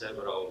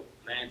several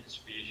plant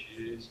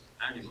species,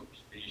 animal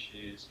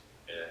species,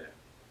 and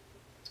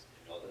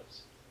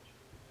others.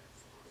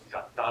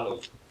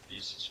 Catalog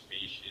these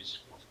species,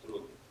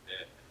 construct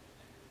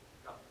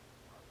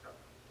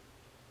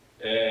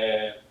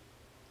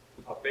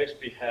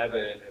FAPESP have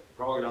a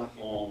program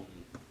on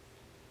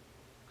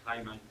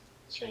climate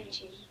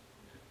change.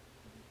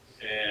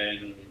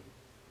 And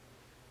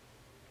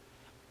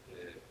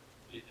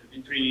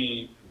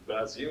between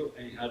Brazil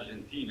and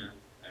Argentina,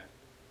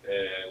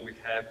 we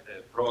have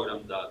a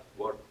program that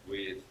works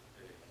with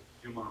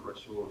human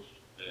resource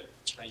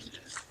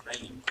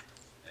training.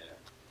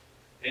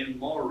 And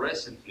more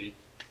recently,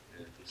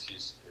 this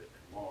is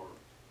more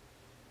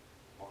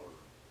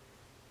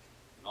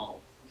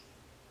known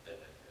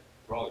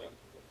program,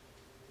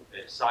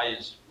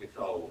 Science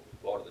Without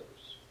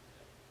Borders,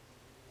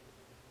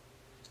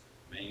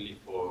 mainly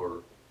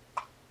for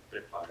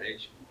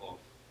preparation of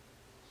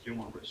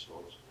human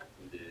resource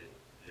in the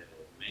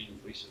main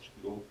research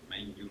group,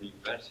 main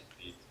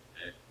university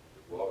in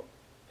the world,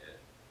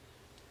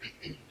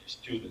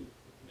 student,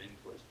 mainly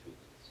for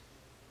students.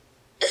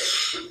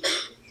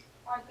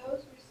 Are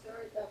those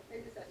research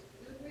places that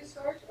do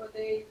research, or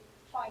they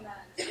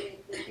finance the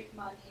big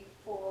money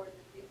for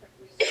the different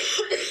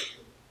research?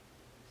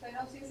 So I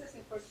know Ciencias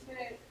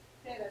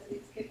Infinitas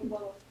is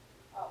capable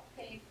of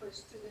paying for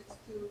students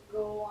to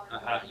go on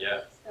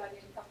study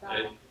and come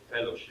back.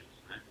 Fellowships.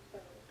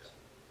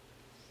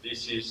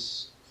 This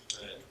is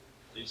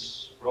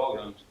these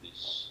programs,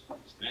 this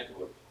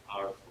network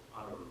are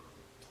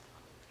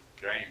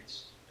grants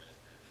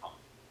fund.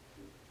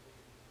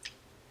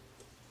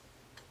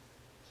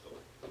 So,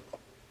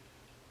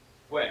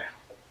 well,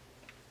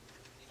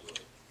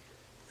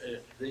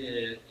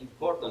 the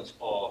importance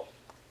of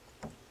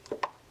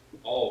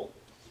all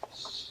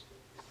this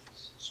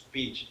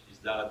speech is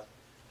that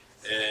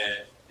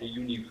the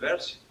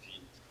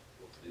university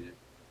of the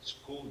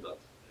school that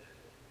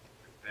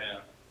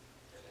prepare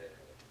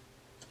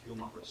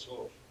human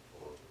resource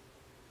for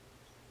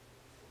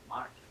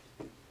market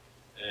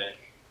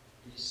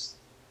is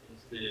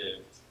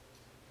the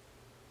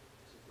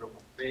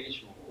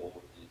preoccupation or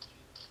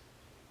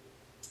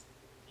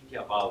thinking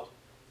about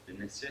the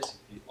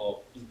necessity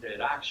of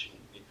interaction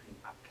between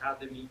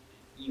academy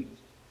and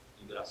industry.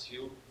 In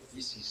Brazil,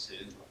 this is a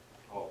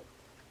problem.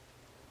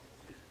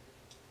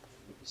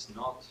 it's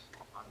not,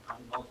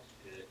 I'm not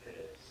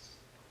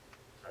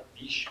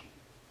tradition,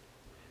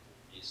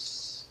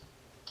 this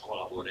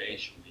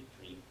collaboration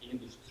between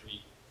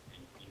industry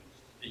and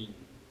in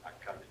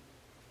academy.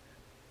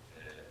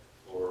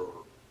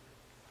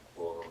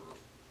 For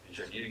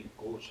engineering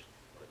course,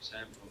 for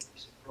example,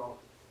 is a problem.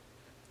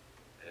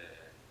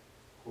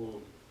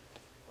 Who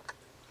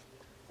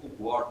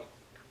work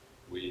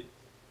with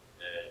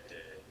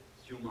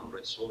human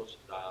resource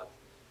that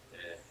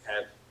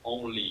have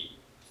only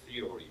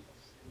theory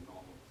and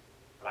no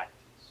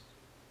practice.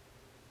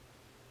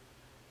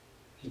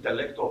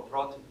 Intellectual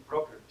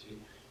property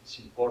is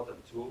important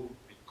too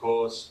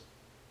because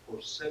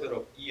for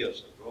several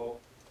years ago,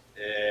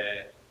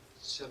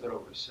 several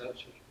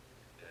researchers,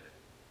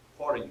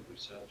 foreign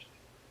researchers,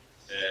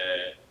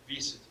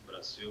 visited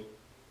Brazil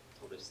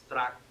for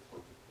extract, for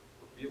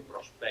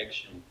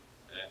bioprospection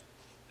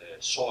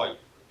soil,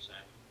 for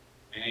example,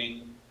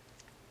 and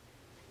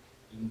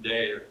in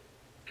their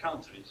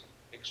countries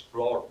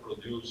explore,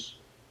 produce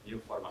new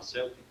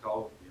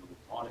pharmaceutical, new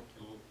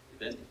molecules,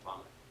 identify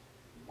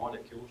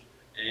molecules,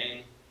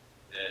 and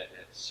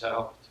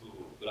sell to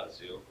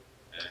Brazil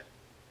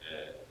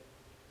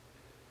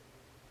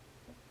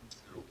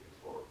looking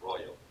for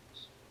royalties.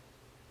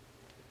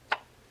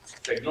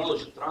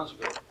 Technology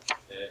transfer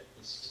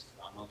is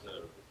another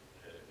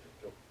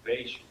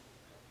preoccupation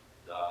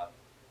that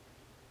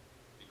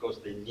because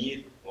the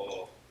need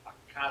of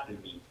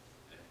academy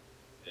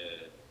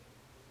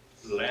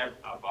learn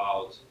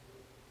about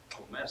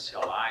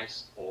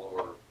commercialize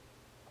or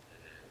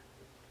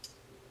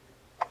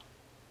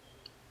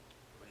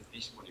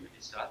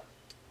disponibilizar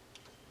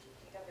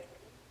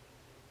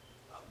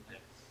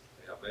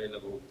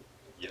available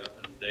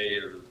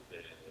their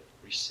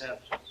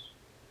researchers.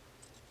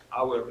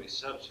 Our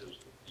researchers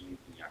in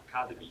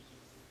academy,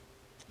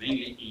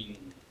 mainly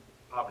in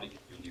public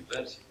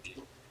university,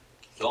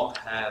 don't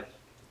have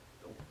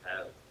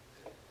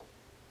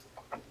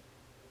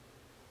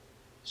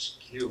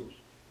skills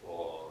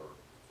for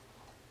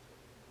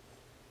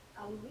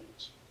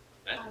outreach.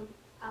 eh?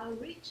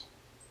 Outreach.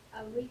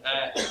 Outreach.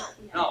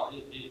 No,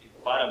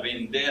 para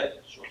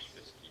vender suas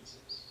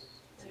pesquisas,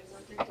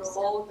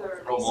 Promote their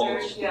promote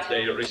research, yeah.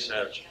 their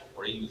research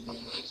for industry,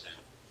 for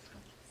example,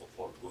 or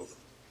for government.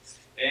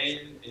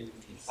 And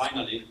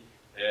finally,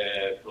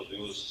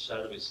 produce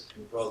service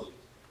and product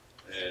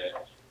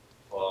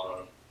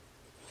for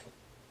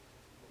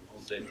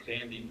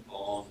depending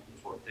on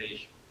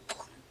importation.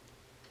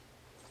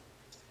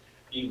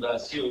 In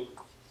Brazil,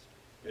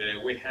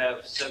 we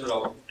have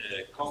several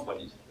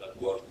companies that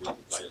work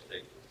with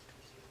biotech.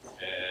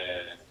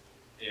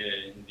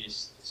 In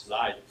this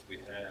slide, we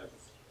have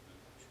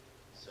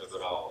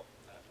several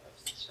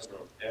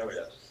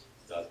areas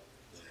that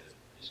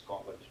these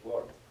companies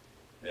work: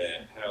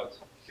 health,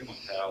 human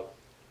health,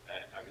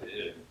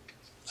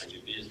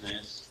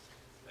 agribusiness,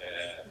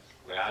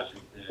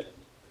 reagent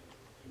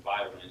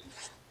environment,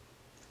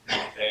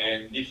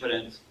 and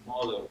different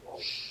model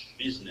of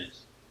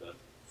business that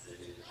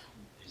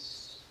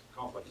these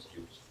companies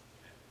use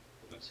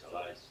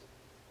commercialize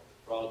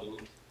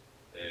product,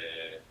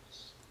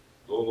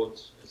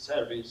 goods,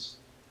 service,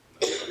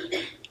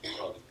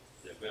 product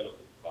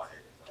developed by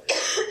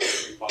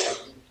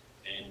partners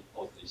and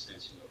of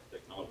licensing of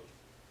technology.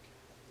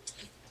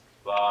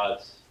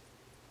 But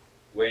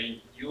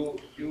when you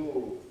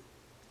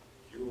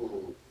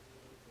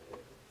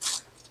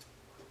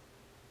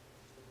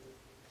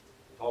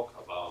talk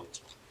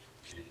about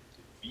the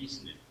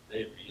business,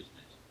 their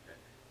business,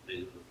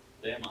 the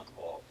demand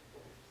of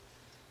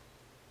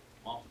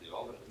monthly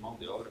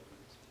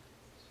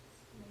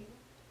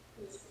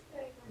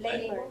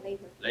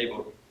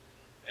labor,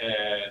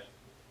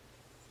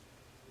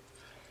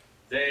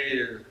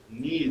 their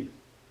need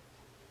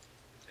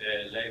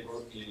labor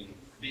in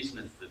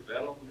business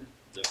development,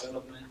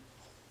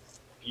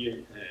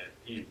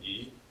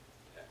 P&D,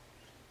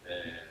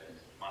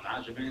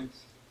 management,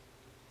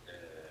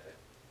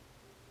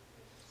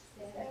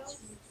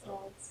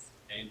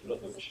 and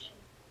production.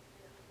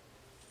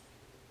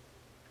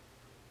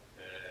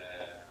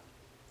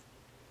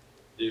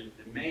 The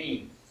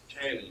main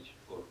challenge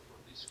for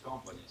these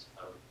companies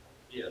are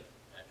here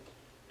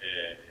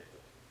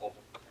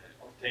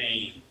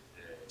obtain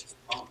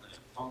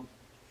fund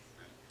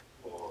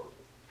for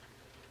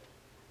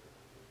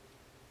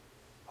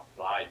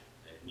apply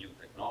new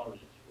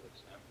technologies, for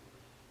example,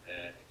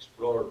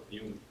 explore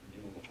new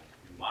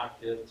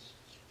markets.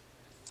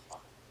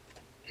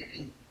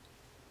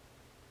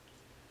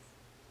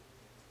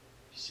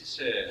 This is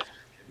a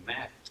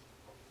map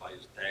of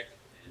biotech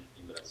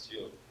in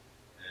Brazil.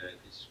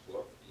 This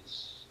work is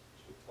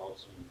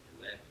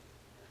 2011,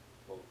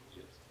 12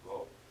 years ago,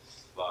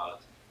 but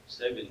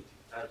 70%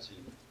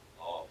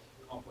 of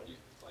companies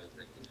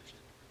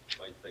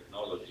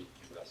biotechnology in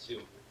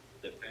Brazil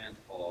depend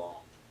on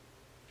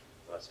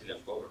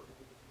Brazilian government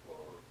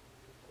for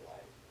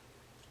like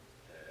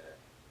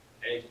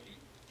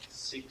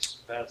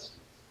 86%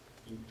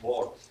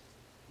 import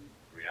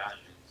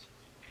reagents,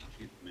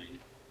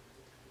 equipment,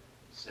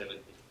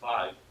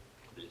 75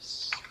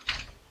 this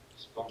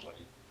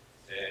company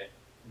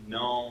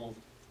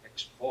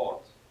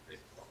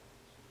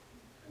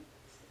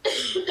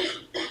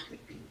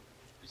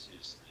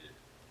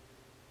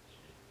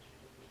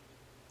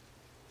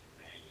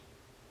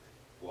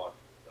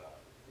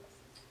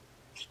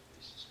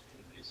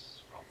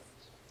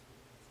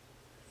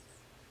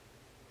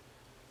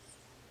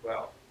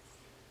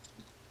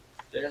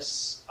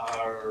these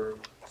are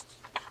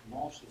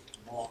most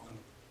more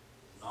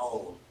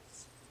known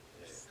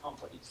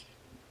companies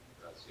in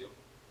Brazil.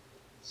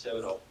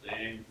 Several of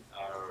them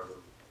are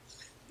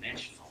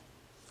national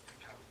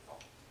capital,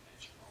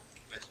 national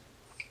investment.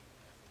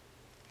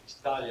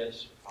 Italia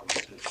is a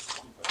pharmaceutical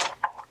company.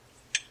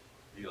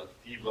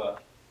 Bioactiva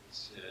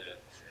is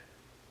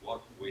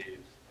work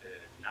with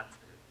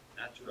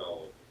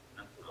natural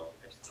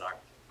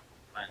extract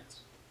plants.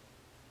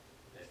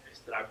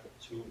 Extract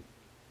 2.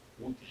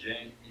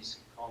 Multigen is a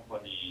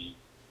company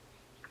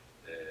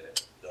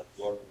that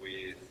work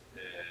with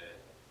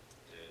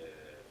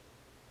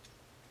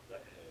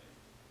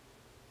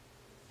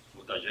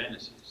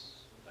mutagenesis,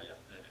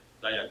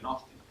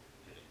 diagnostic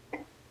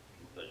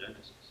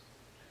mutagenesis.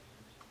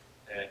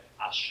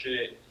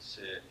 Ache is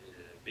a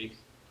big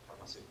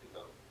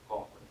pharmaceutical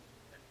company.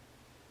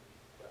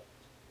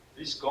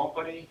 This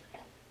company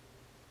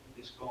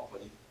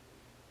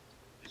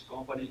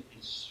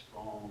is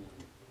from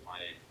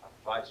my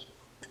advisor,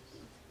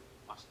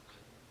 master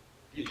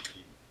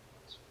PhD.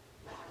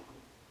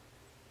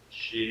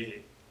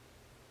 She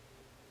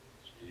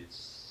is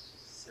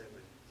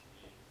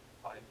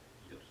 75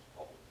 years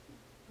old.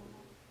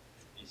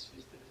 This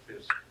is the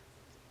first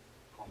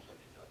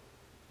company that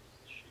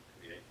she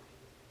created.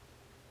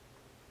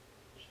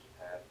 She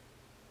had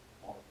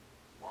more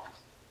than one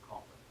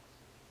company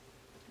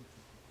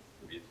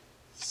with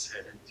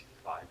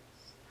 75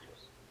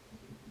 years.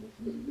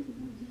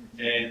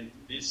 And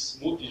this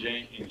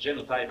Multigen and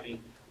genotyping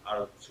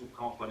are two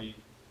companies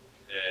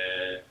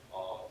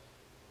of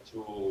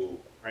two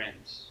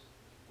friends,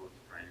 good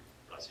friends,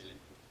 Brazilian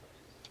good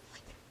friends,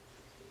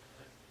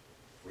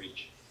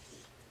 rich.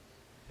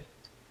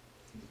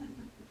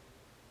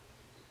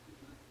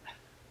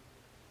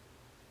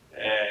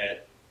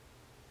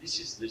 This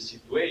is the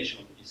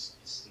situation,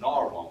 is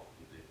normal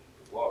in the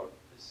world,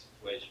 the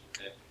situation.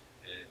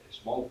 A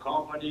small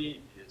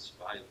company is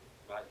by a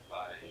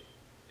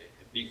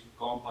big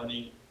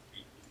company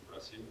in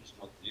Brazil. Is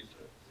not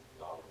different.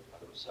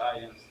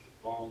 Agroscience,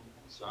 DuPont,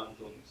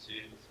 Monsanto,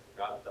 Nucil,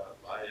 Gata,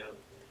 Bayer.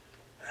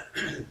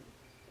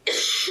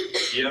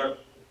 Here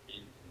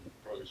in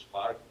Produce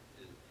Park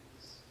is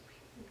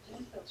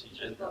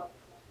Syngenta.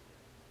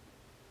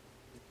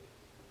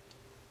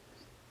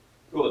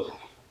 Good.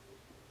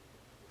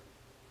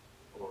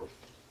 Or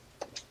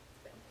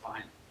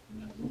fine.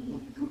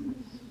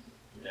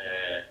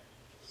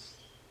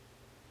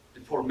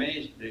 The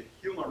formation, the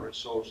human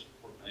resource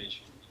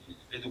formation,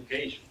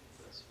 education.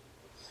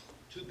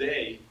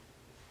 Today,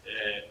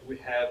 we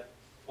have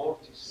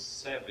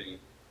 47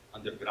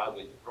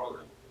 undergraduate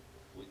programs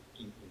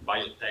in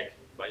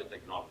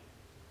biotechnology,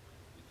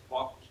 with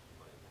focus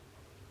on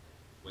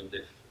biotechnology. When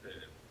the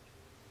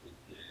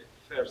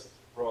first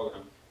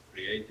program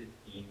created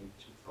in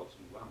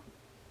 2001,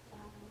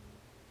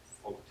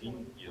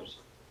 14 years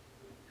ago.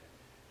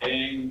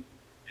 And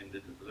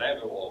the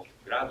level of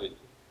graduate,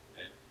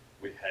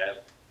 we have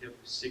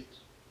 36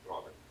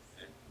 programs,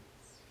 and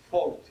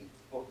 40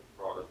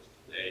 programs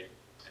today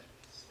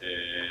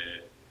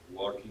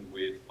working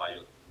with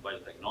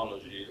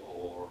biotechnology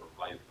or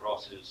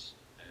bioprocess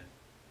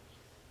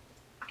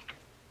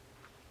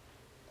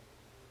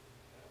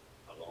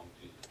along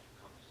the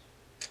campus.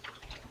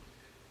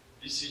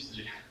 This is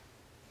the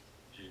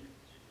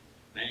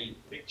main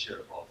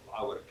picture of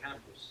our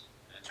campus.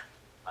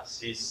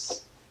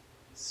 Assis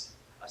is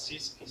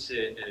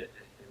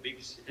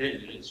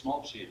a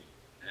small city,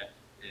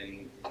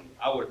 and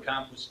our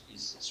campus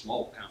is a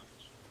small campus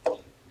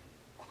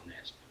in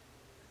Esp.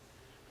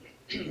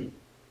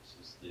 This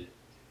is the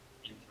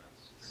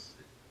entrance.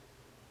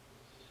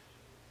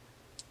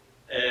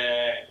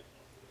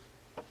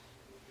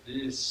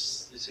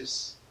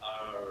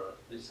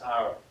 These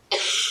are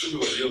two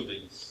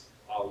buildings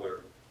our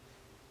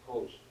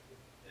course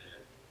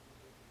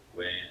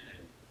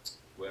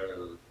where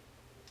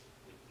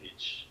we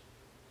teach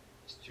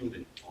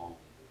students on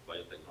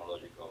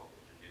biotechnological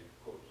engineering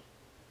course.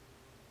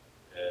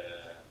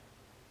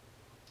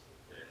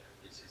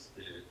 This is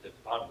the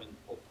Department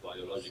of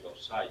Biological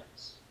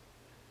Science.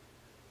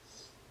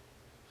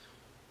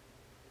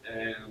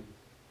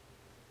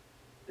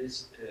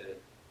 The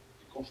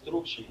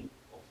construction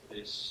of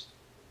this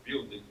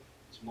building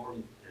is more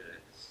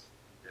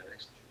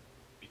interesting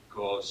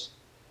because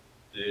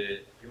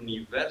the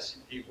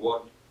university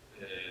worked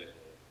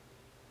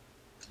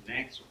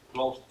next or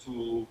close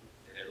to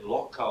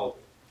local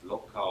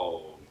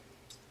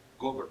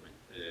government,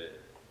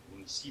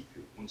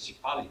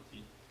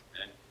 municipality,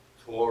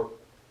 for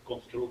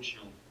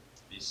construction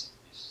this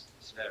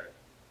area.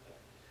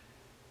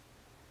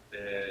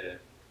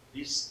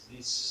 This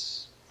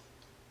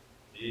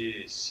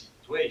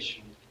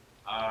situation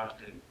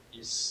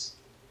is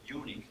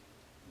unique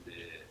in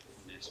the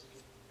UNESCO.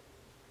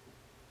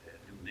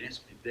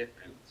 UNESCO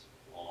depends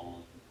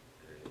on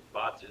the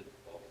budget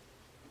of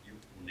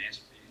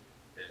UNESCO,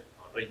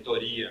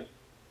 reitoria,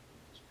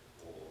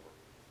 or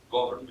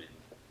government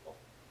of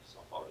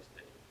São Paulo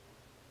State.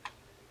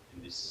 In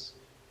this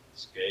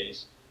case,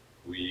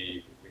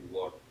 we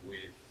work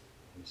with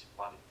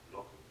municipality,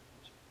 local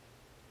municipality.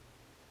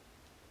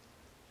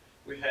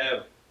 we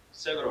have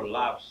several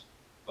labs,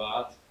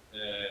 but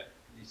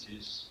this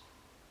is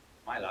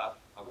my lab,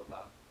 our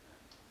lab,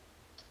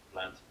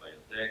 plant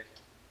biotech.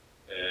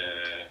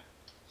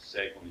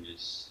 Second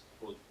is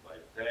food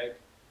biotech.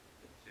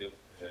 The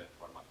third,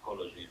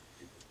 pharmacology and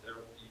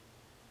phytotherapy,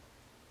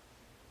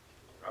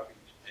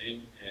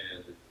 and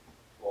the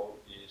fourth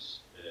is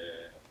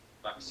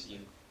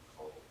vaccine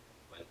or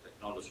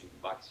biotechnology in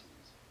vaccines.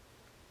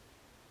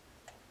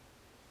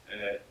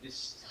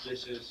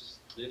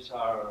 These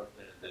are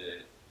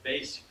the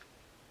basic,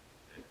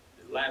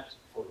 the labs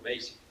for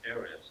basic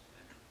areas.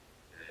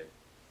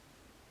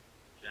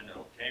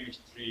 General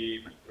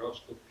chemistry,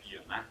 microscopy,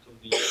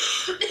 anatomy.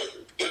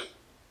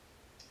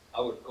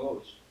 Our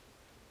course,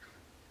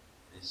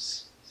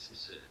 this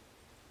is a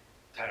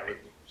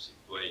terrible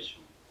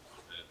situation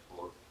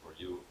for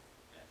you.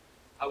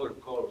 Our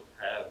course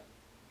have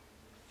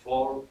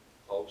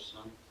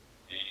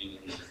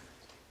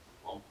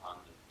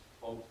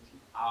 4,140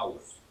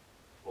 hours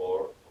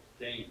for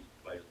obtaining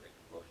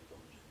biotechnological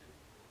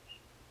engineering course.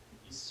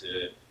 It's a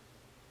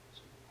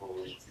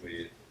course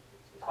with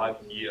 5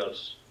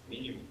 years,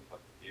 minimum 5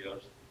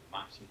 years,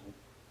 maximum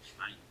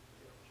 9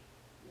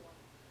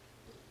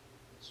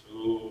 years.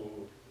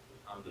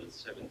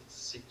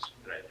 276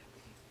 credits.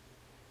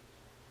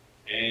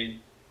 And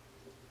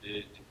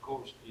the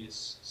course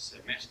is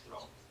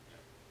semestral.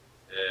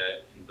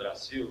 In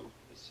Brazil,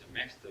 the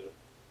semester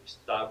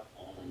starts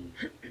on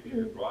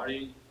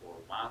February or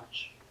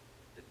March,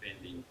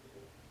 depending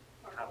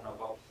on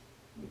Carnival.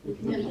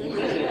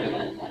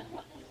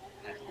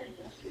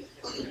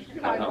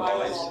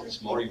 Carnival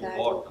is more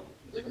important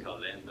in the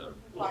calendar.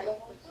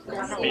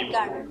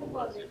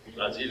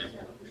 Brazilian.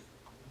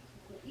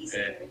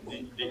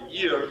 The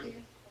year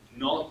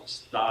not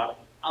start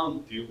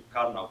until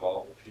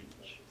Carnival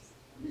finish.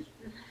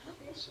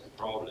 It's a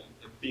problem,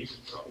 a big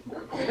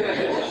problem.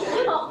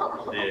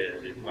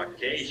 The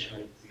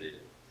vacations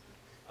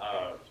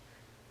are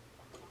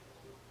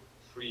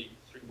three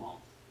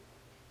months.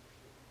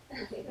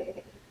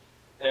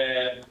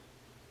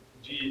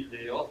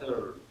 The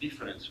other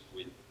difference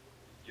with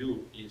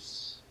you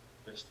is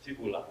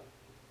vestibular.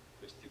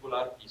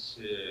 Vestibular is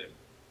a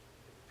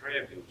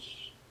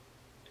previous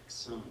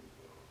exam.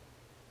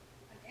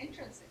 An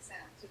entrance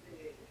exam to the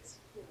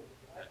school,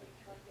 right? You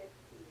can't get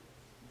to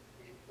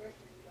the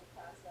university, you don't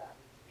pass that.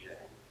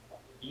 Yeah.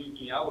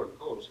 In our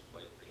course,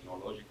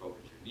 biotechnological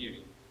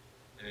engineering,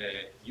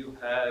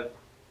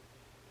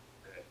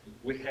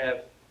 we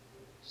have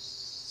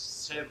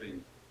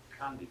 7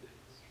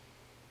 candidates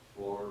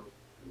for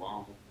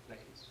 1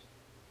 place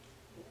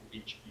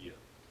each year.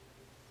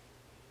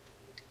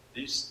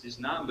 This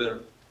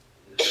number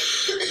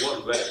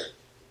was better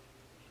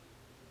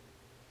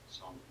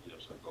some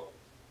years ago,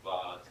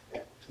 but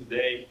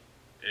today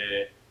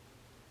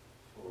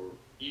for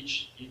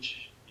each place,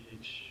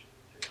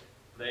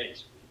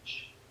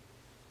 each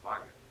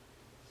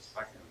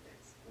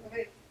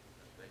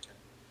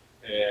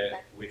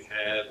we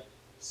have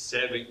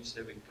seven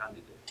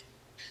candidates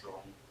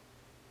from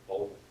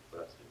all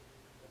Brazil.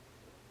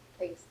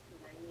 Takes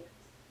 9 years.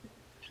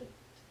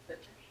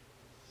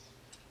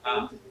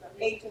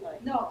 8 to 9.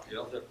 No,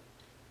 The other,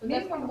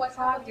 minimum was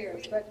 5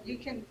 years, but you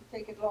can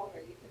take it longer.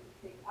 You can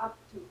take up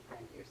to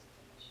 10 years to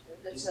finish.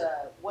 That's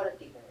what a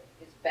degree?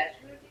 Is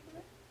bachelor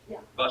degree?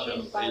 bachelor,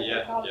 In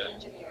biotechnology yeah.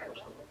 engineering.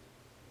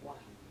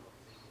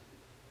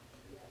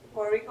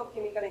 Puerto Rico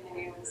chemical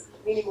engineering is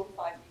minimum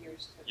 5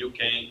 years. You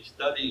can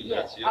study in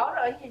Yes. Brazil. Our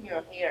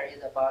engineer here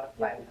is about 5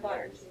 Yeah,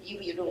 years.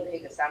 If you don't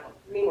take some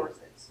Minimum.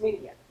 courses.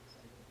 Minimum.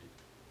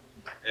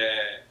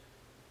 Yeah.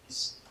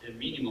 It's a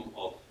minimum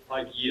of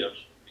 5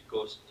 years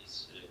because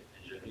it's an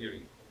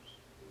engineering course.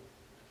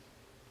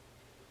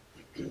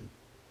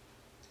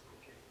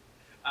 Okay.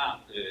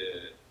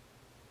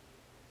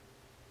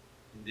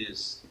 In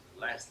this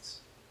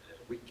last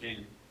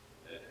weekend,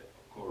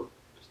 occurred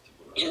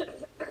vestibular.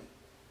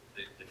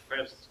 The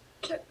first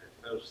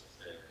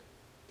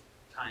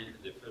time,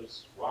 the first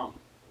round of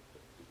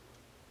vestibular.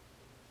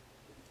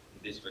 In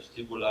this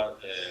vestibular,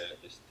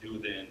 the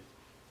student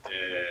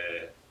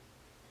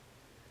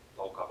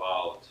talk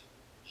about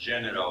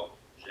general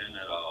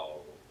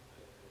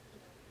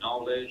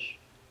knowledge,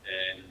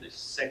 and the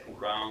second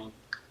round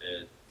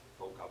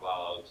talk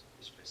about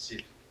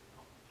specific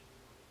knowledge,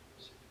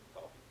 specific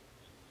topic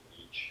in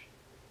each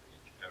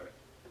area.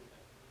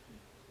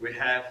 We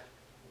have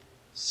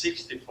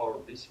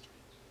 64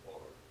 disciplines for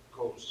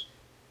course.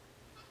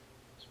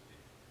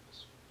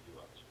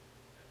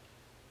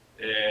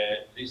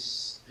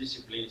 These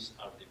disciplines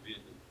are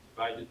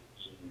divided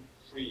in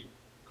 3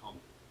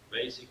 content: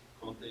 basic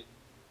content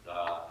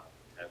that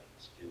have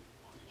skill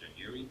on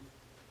engineering,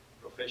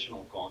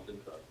 professional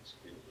content that have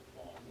skill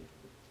on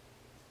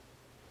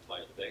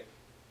biotech,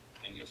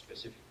 and a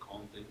specific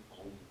content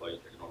on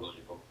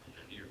biotechnological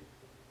engineering.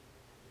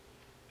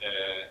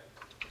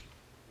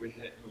 We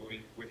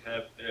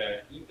have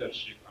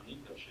internship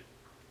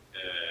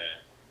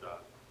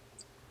that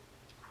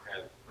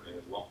have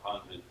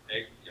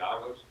 180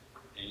 hours,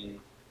 and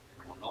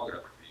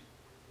monography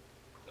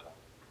that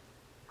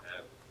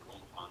have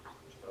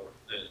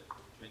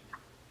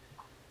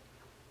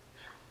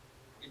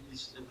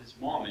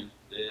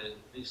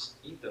this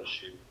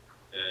internship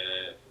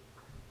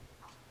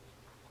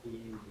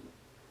could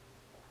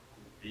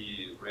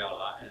be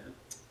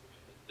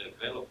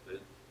developed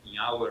in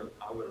our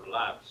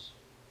labs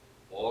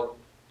or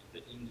in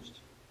the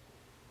industry.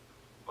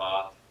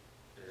 But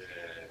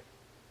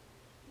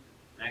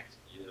next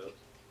year,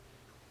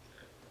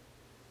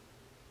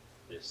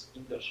 this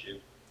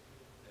internship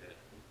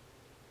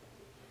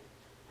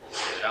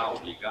será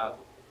obligado,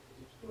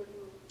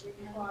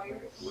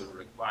 will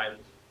require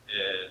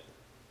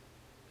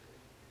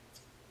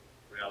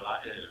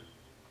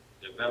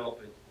develop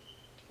it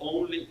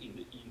only in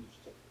the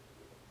industry,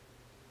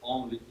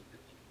 only in the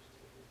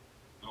industry,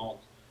 not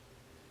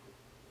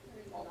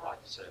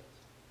accept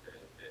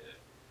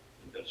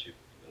internship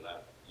in the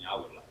lab, in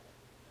our lab.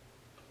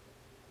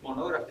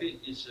 Monography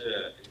is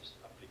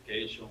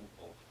application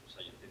of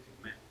scientific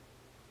method.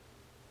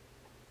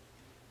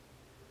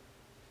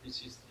 This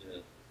is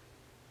the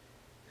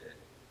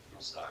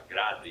nossa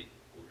grade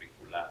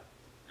curricular.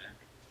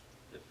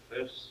 The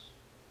first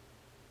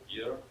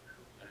year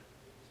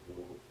to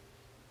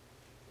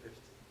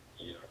fifth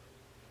year.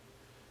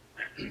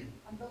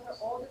 And those are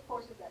all the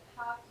courses that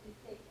have to be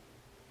taken.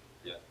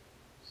 Yeah.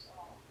 So,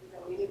 With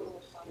a minimum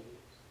of 5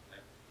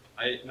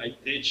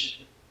 years.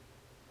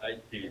 I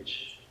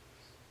teach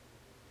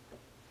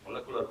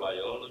molecular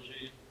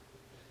biology,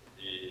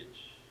 teach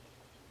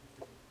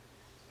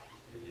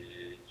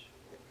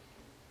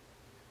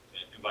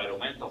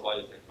environmental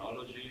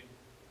biotechnology,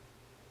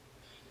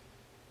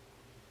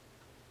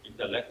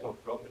 intellectual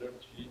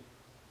property,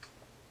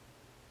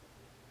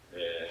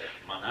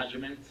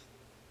 management,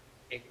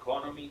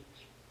 economy,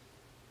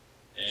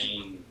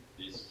 and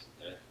this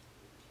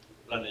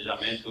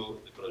planejamento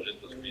de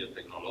projetos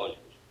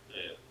biotecnológicos,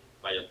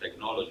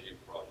 biotechnology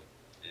project.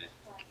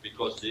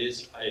 Because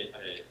this, I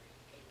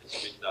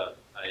speak that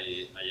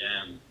I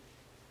am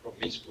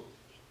promiscuous.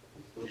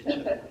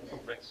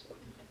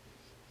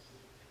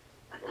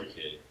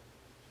 Okay.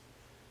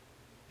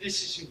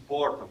 This is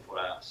important for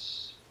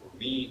us, for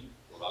me,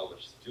 for our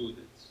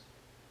students.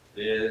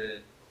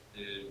 The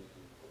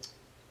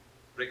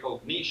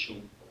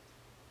recognition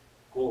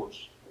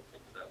course,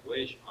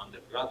 graduation,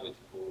 undergraduate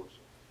course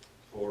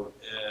for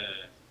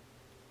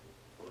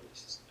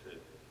this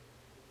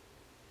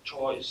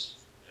choice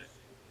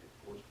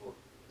course for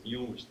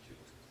new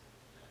students.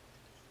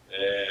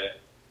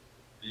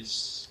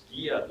 This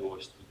Guia do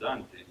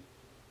Estudante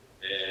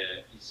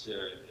is a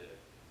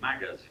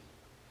magazine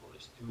for the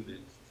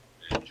students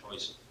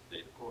choice of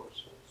their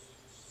course.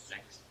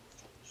 Next.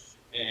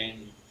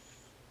 And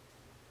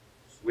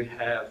we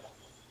have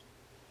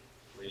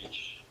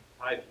reached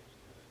 5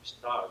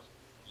 stars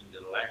in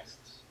the last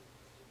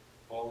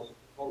 4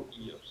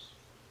 years.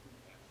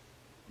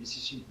 This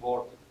is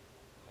important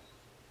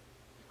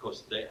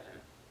because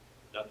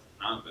that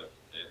number,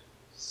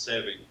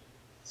 7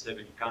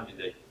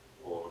 candidates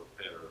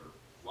per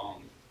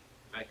 1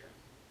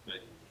 vacancy.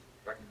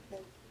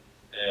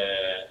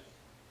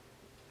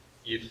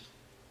 If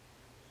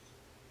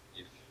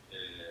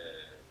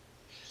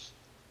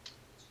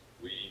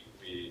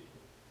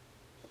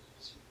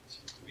si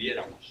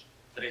tuviéramos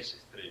 3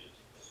 estrellas,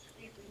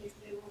 if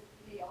there would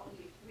be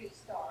only 3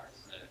 stars.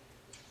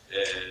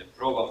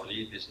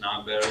 Probably this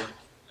number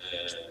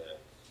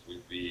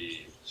will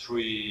be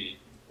 3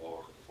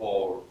 or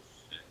 4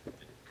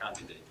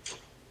 candidates.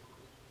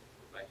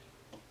 Right?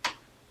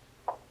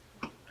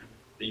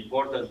 The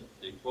important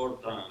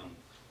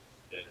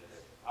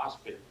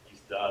aspect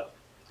is that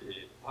the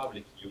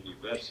public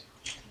university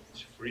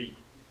is free.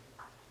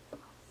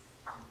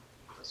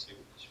 Brazil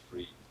is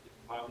free. The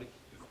public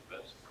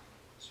university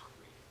is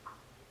free.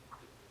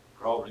 The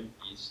problem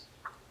is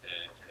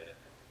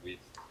with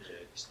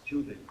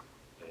student,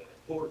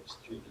 poor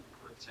students,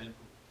 for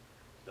example,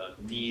 that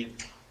need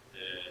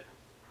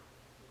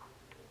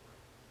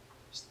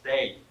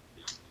stay in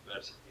the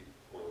university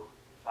for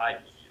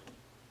 5 years.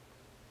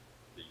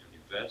 The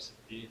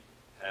university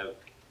have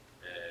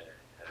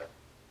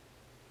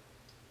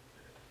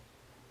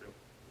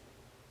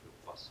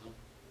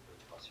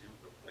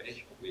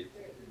preoccupation with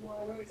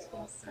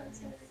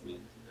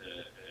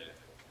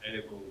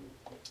able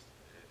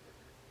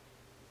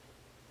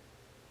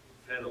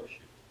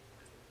fellowship,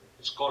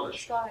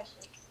 scholarship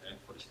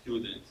for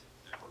students,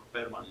 for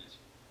permanence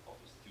of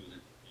a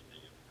student in the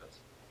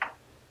university.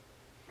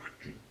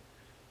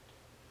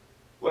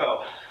 Well,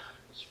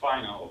 this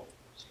final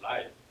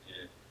slide.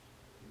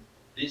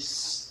 This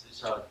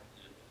is a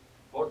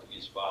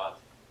Portuguese, but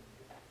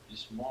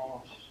this is the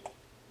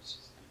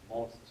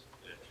most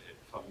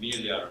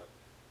familiar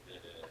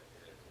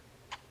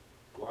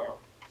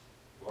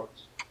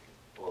words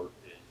for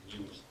the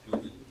new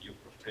student, new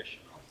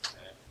professional.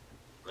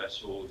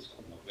 Results,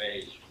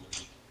 innovation,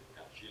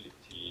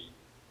 agility,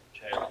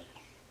 challenge,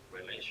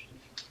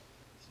 relations,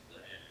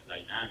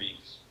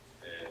 dynamics,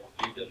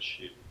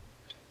 leadership,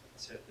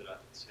 etc.,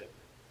 etc.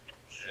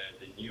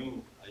 The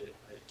new, I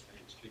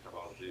speak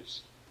about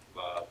this,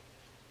 but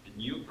the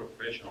new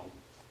professional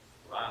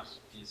for us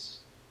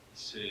is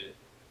a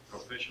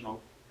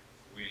professional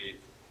with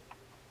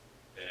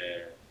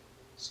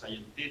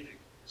scientific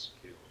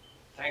skills.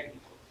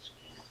 technical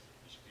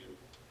skill,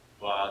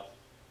 but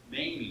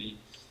mainly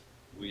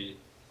with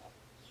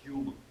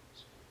human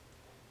skill,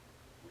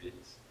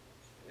 with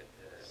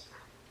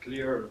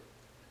clear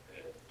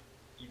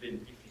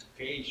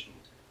identification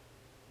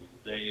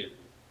with their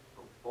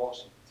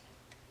proposal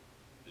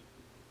in the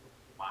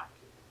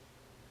market,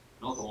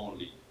 not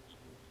only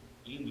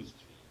in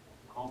industry,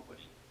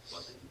 company,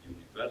 but in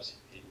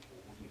university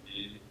or in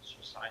the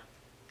society.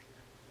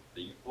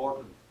 The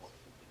importance of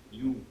the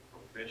new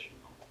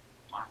professional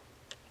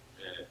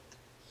market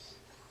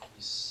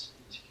is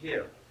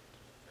here.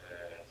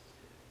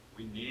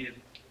 We need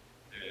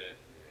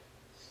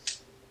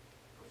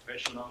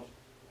professionals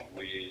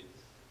with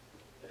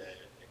a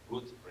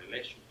good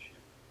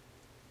relationship,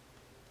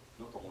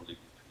 not only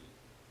between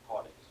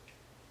colleagues,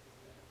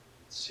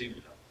 it's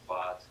similar,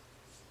 but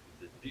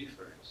with the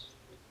difference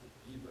with the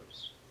leaders.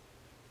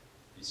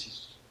 This is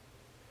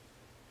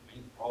the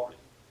main problem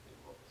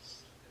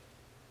because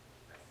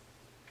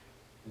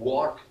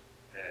work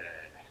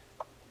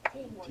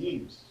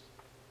teams.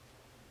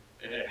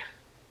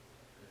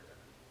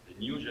 The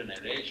new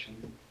generation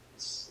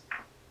is,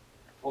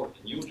 for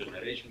the new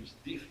generation is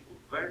difficult,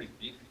 very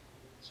difficult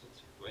in some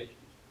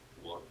situations to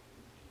work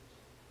in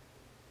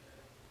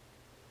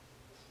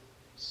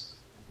teams.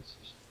 This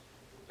is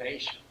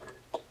patient,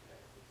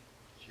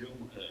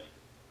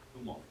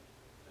 humor,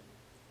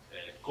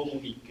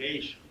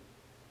 communication.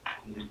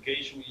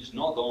 Communication is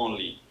not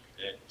only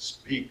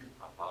speak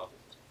about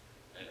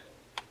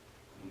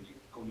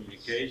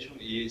communication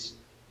is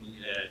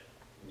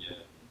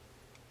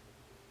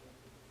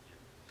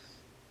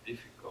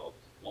difficult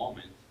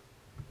moment.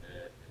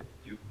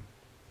 You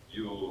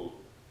you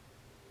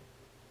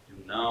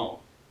know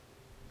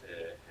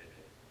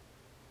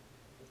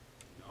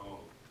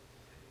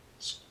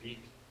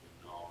speak,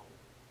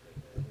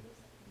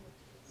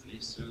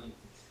 listen.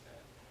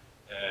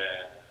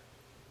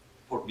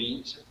 For me,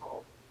 it's a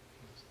problem.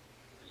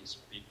 I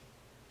speak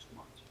too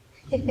much.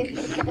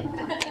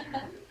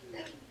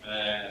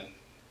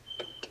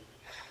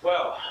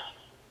 Well,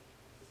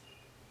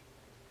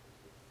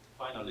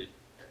 finally,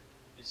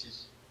 this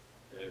is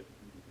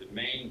the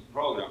main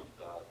program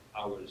that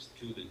our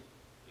students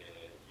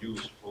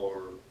use for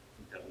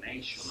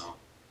international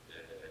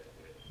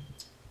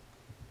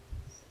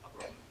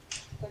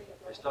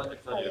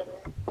study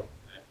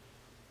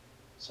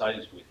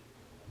science with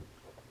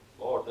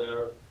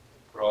border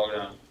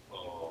program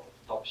of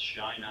top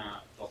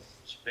China, top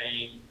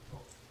Spain,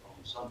 from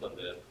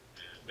Santander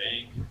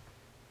Bank.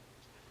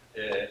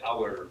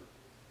 Our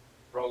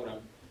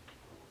program,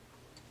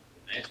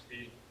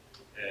 NESPI,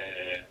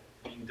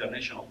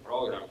 international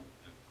program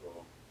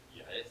from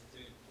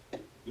IAEST,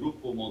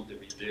 Grupo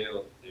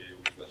Montevideo de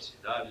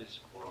Universidades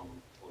for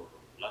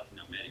Latin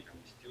American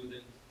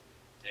students,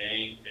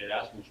 and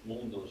Erasmus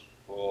Mundus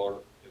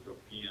for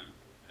European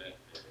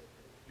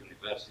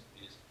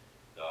universities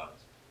that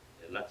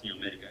Latin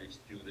American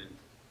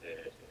students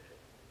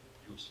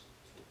use.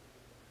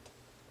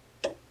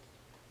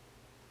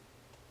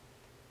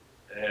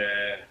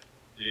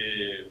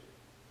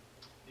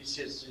 This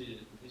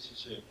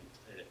is a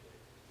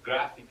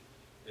graphic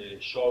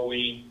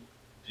showing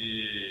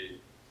the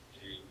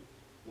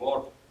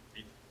work,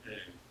 the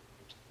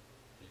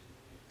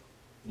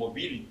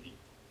mobility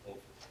of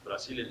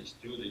Brazilian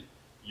students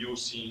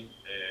using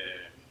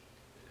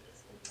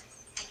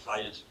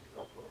science.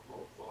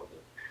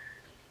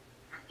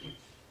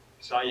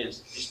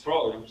 Science, this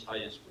program,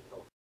 Science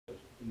Without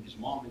Borders, in this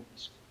moment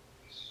is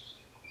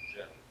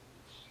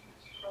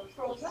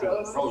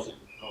frozen.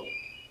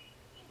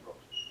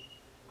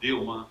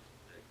 Dilma,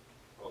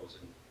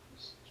 frozen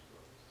is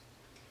frozen.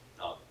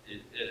 Now,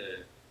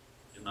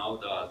 you know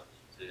that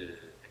the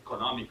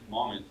economic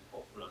moment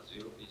of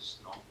Brazil is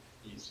not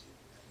easy.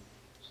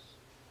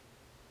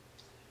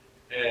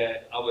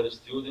 Our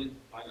student,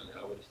 finally,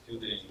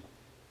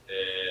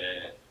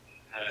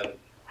 have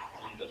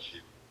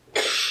internship,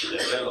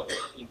 develop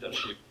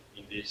internship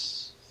in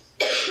these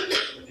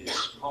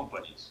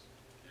companies.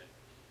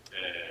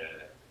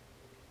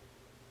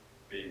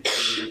 In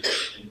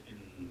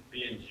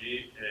PNG,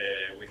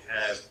 we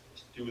have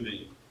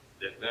students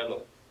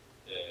develop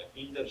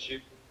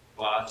internship,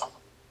 but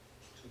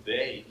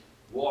today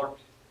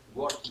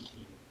working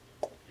in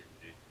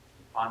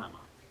Panama.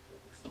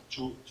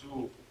 Two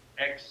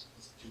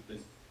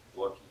ex-students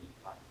working in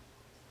Panama.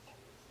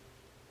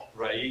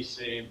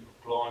 Raíce,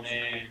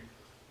 Proclone,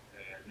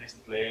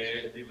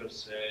 Nestlé,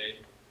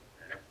 Diversey,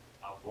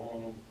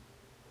 Avon,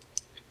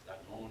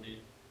 Danone,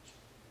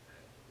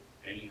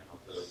 any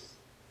other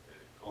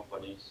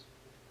companies,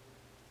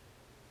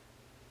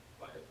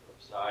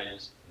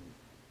 Bioscience,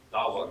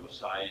 Dow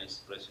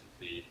Science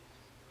recently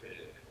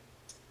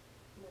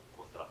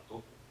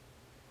contracted,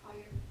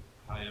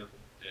 hired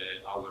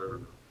our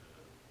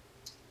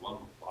one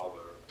of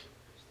our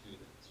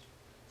students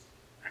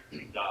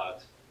that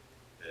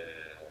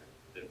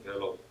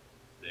developed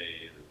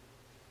their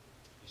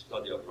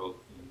study abroad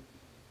in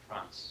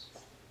France.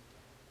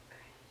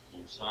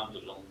 Monsanto,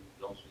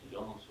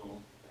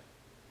 Johnson,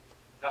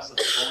 Casa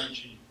de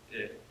Ponte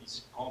is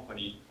a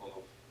company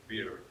of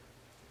Peter.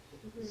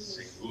 It's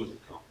a good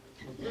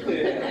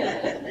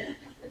compliment.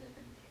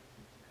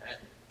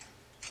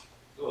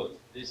 Good.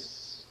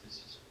 This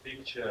is a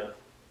picture.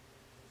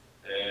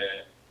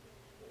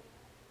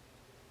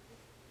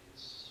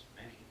 It's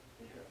me.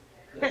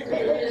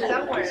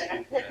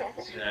 Somewhere.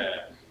 It's,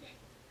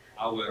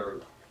 our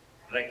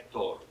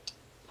rector,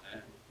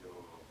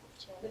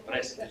 your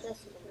president,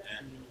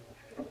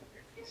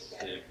 es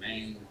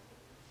man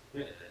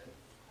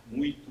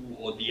muito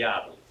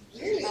odiado.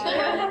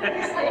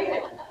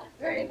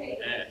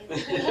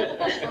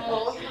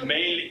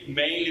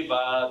 Mainly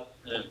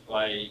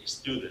by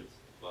students,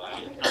 by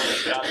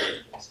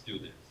undergraduate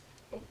students.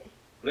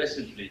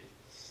 Recently,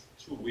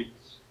 2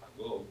 weeks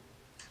ago,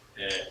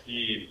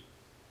 he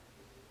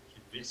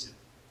visited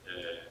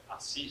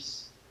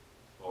Assis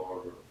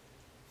for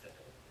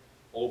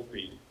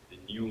opening the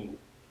new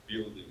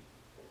building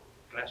for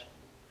classroom.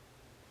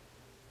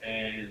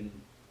 And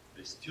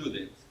the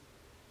students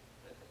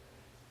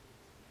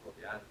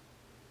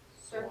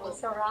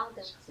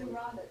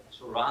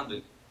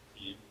surrounded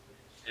him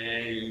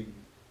and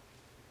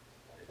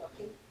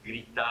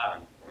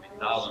gritaban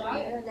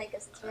Like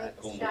a straight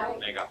con strike.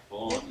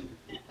 megafone.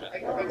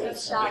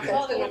 Shot.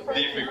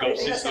 Difficult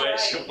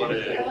situation for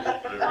the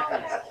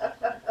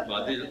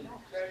but the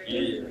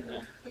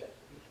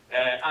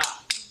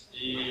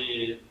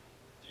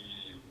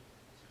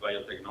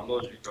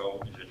biotechnological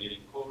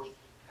engineering course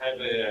have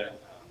a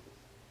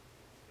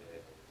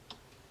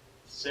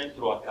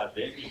Centro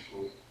Académico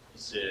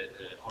is an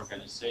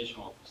organization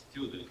of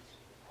students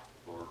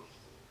for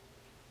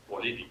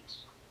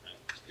politics,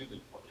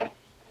 student politics.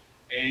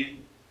 And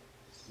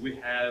we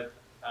have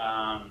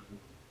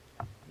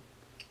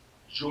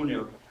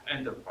junior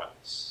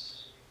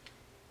enterprise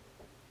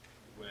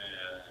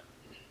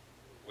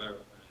where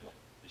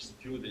the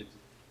students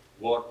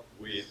work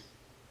with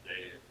the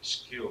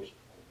skills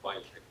of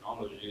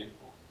biotechnology,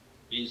 on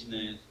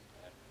business,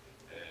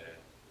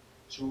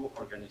 two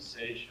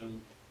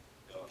organizations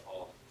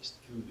of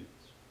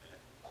students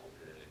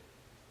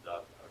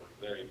that are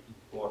very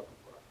important